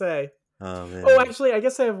have to say? Oh man. Oh, actually, I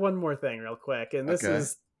guess I have one more thing real quick, and Okay.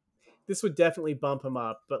 this would definitely bump him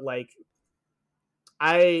up, but like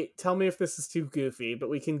I tell me if this is too goofy, but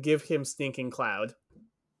we can give him Stinking Cloud.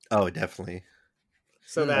 Oh, definitely.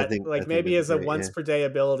 So I that think like that'd maybe be as a great. once per day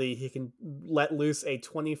ability, he can let loose a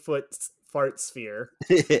 20-foot fart sphere.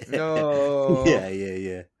 Yeah. No.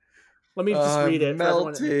 Yeah. Let me just read I'm it for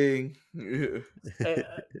everyone. melting.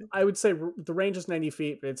 I would say the range is 90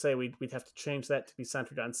 feet, but I'd say we'd have to change that to be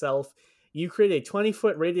centered on self. You create a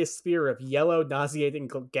 20-foot radius sphere of yellow, nauseating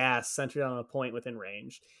gas centered on a point within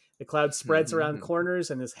range. The cloud spreads around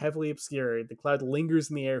corners and is heavily obscured. The cloud lingers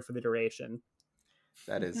in the air for the duration.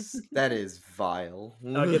 That is vile.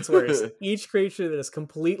 Oh, it gets worse. Each creature that is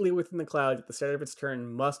completely within the cloud at the start of its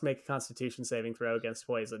turn must make a Constitution saving throw against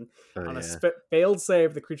poison. Oh, On a yeah. failed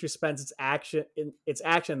save, the creature spends its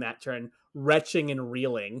action that turn retching and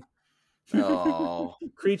reeling. Oh,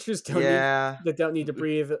 Creatures yeah. that don't need to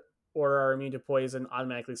breathe or are immune to poison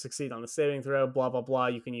automatically succeed on the saving throw. Blah blah blah.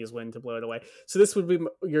 You can use wind to blow it away. So this would be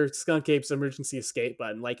your SkunkApe's emergency escape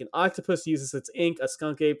button. Like an octopus uses its ink, a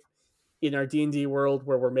SkunkApe in our D&D world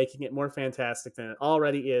where we're making it more fantastic than it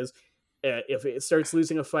already is. If it starts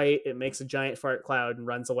losing a fight, it makes a giant fart cloud and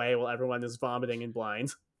runs away while everyone is vomiting and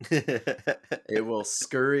blind. It will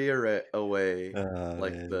scurry away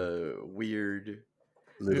like Man. the weird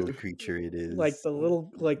Little creature it Like is. the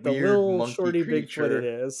weird little monkey shorty Bigfoot it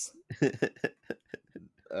creature. is.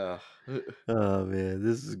 Uh, Oh man,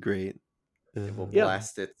 this is great. it will Yep.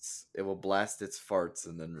 blast its farts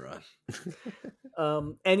and then run.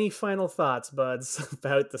 Any final thoughts, buds,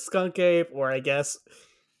 about the SkunkApe, or I guess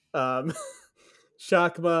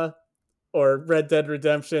Shakma, or Red Dead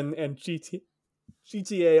Redemption and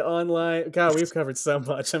GTA Online? God, we've covered so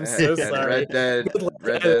much. I'm so And sorry. Good luck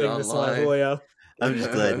Red Dead editing this one, Online. Julio. I'm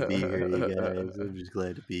just glad to be here, you guys. I'm just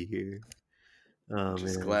glad to be here. Oh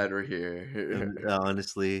Just man. glad we're here. And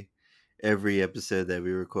honestly, every episode that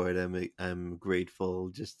we record, I'm grateful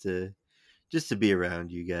just to be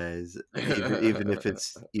around you guys, even if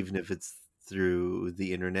it's through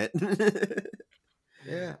the internet.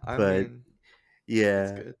 Yeah, I But mean, it's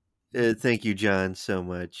yeah, good. thank you, John, so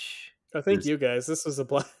much. Oh, thank you guys. This was a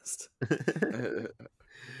blast.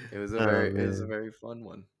 It was Oh it was a man, very fun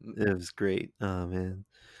one. it was great. Oh man.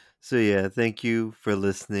 So yeah, thank you for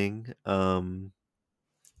listening.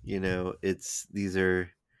 These are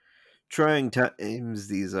trying times.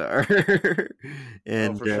 These are, Oh,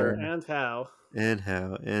 and for sure. And how?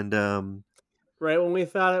 Right when we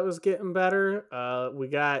thought it was getting better, we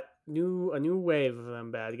got a new wave of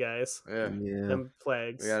them bad guys. Yeah. yeah, Them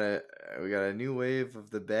plagues. We got a new wave of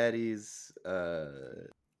the baddies.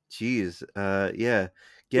 Jeez, yeah,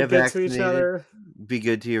 Be get good to each vaccinated. other. Be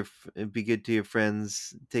good to your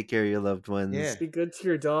friends. Take care of your loved ones. Yeah. Be good to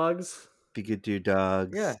your dogs. Be good to your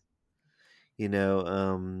dogs. Yeah.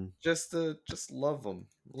 Just just love them.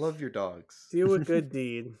 Love your dogs. Do a good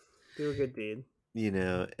deed. Do a good deed.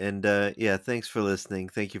 And yeah, thanks for listening.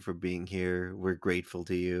 Thank you for being here. We're grateful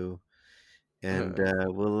to you, and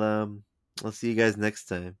we'll see you guys next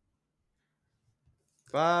time.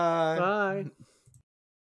 Bye. Bye.